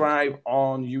subscribe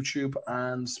on YouTube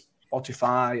and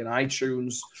Spotify and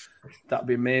iTunes. That'd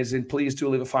be amazing. Please do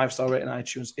leave a 5-star rating on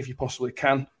iTunes if you possibly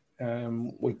can.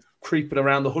 We're creeping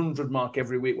around the 100 mark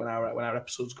every week when our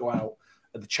episodes go out,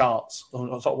 the charts,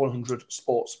 the top 100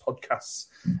 sports podcasts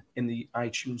in the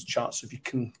iTunes charts. So if you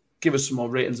can give us some more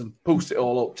ratings and boost it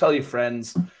all up, tell your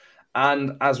friends.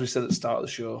 And as we said at the start of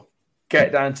the show,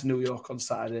 get down to New York on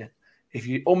Saturday. If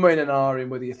you're umming and ahhing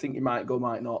whether you think you might go,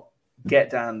 might not, get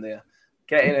down there.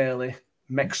 Get in early,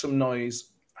 make some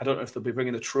noise. I don't know if they'll be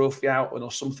bringing a trophy out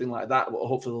or something like that, but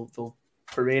hopefully they'll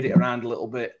parade it around a little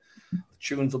bit. The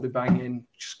tunes will be banging.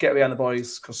 Just get behind the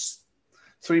boys, because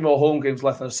 3 more home games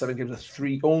left and 7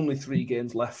 games. Only 3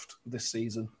 games left this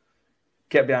season.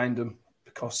 Get behind them,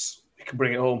 because we can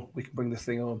bring it home. We can bring the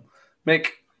thing home. Mick,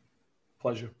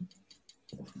 pleasure.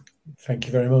 Thank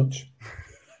you very much.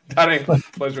 Danny,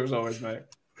 pleasure as always, mate.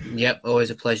 Yep,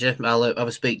 always a pleasure. I'll have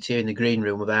a speak to you in the green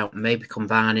room about maybe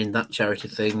combining that charity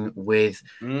thing with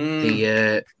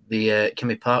the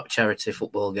Kimmy Park charity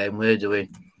football game we're doing.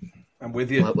 I'm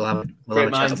with you. We'll have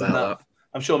a chat about that.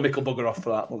 I'm sure Mick will bugger off for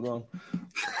that. We'll go on.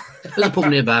 There's a pub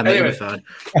nearby, mate. Anyway. It'll be fine.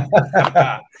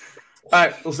 All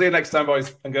right, we'll see you next time,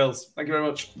 boys and girls. Thank you very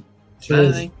much.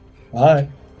 Cheers. Bye. Bye.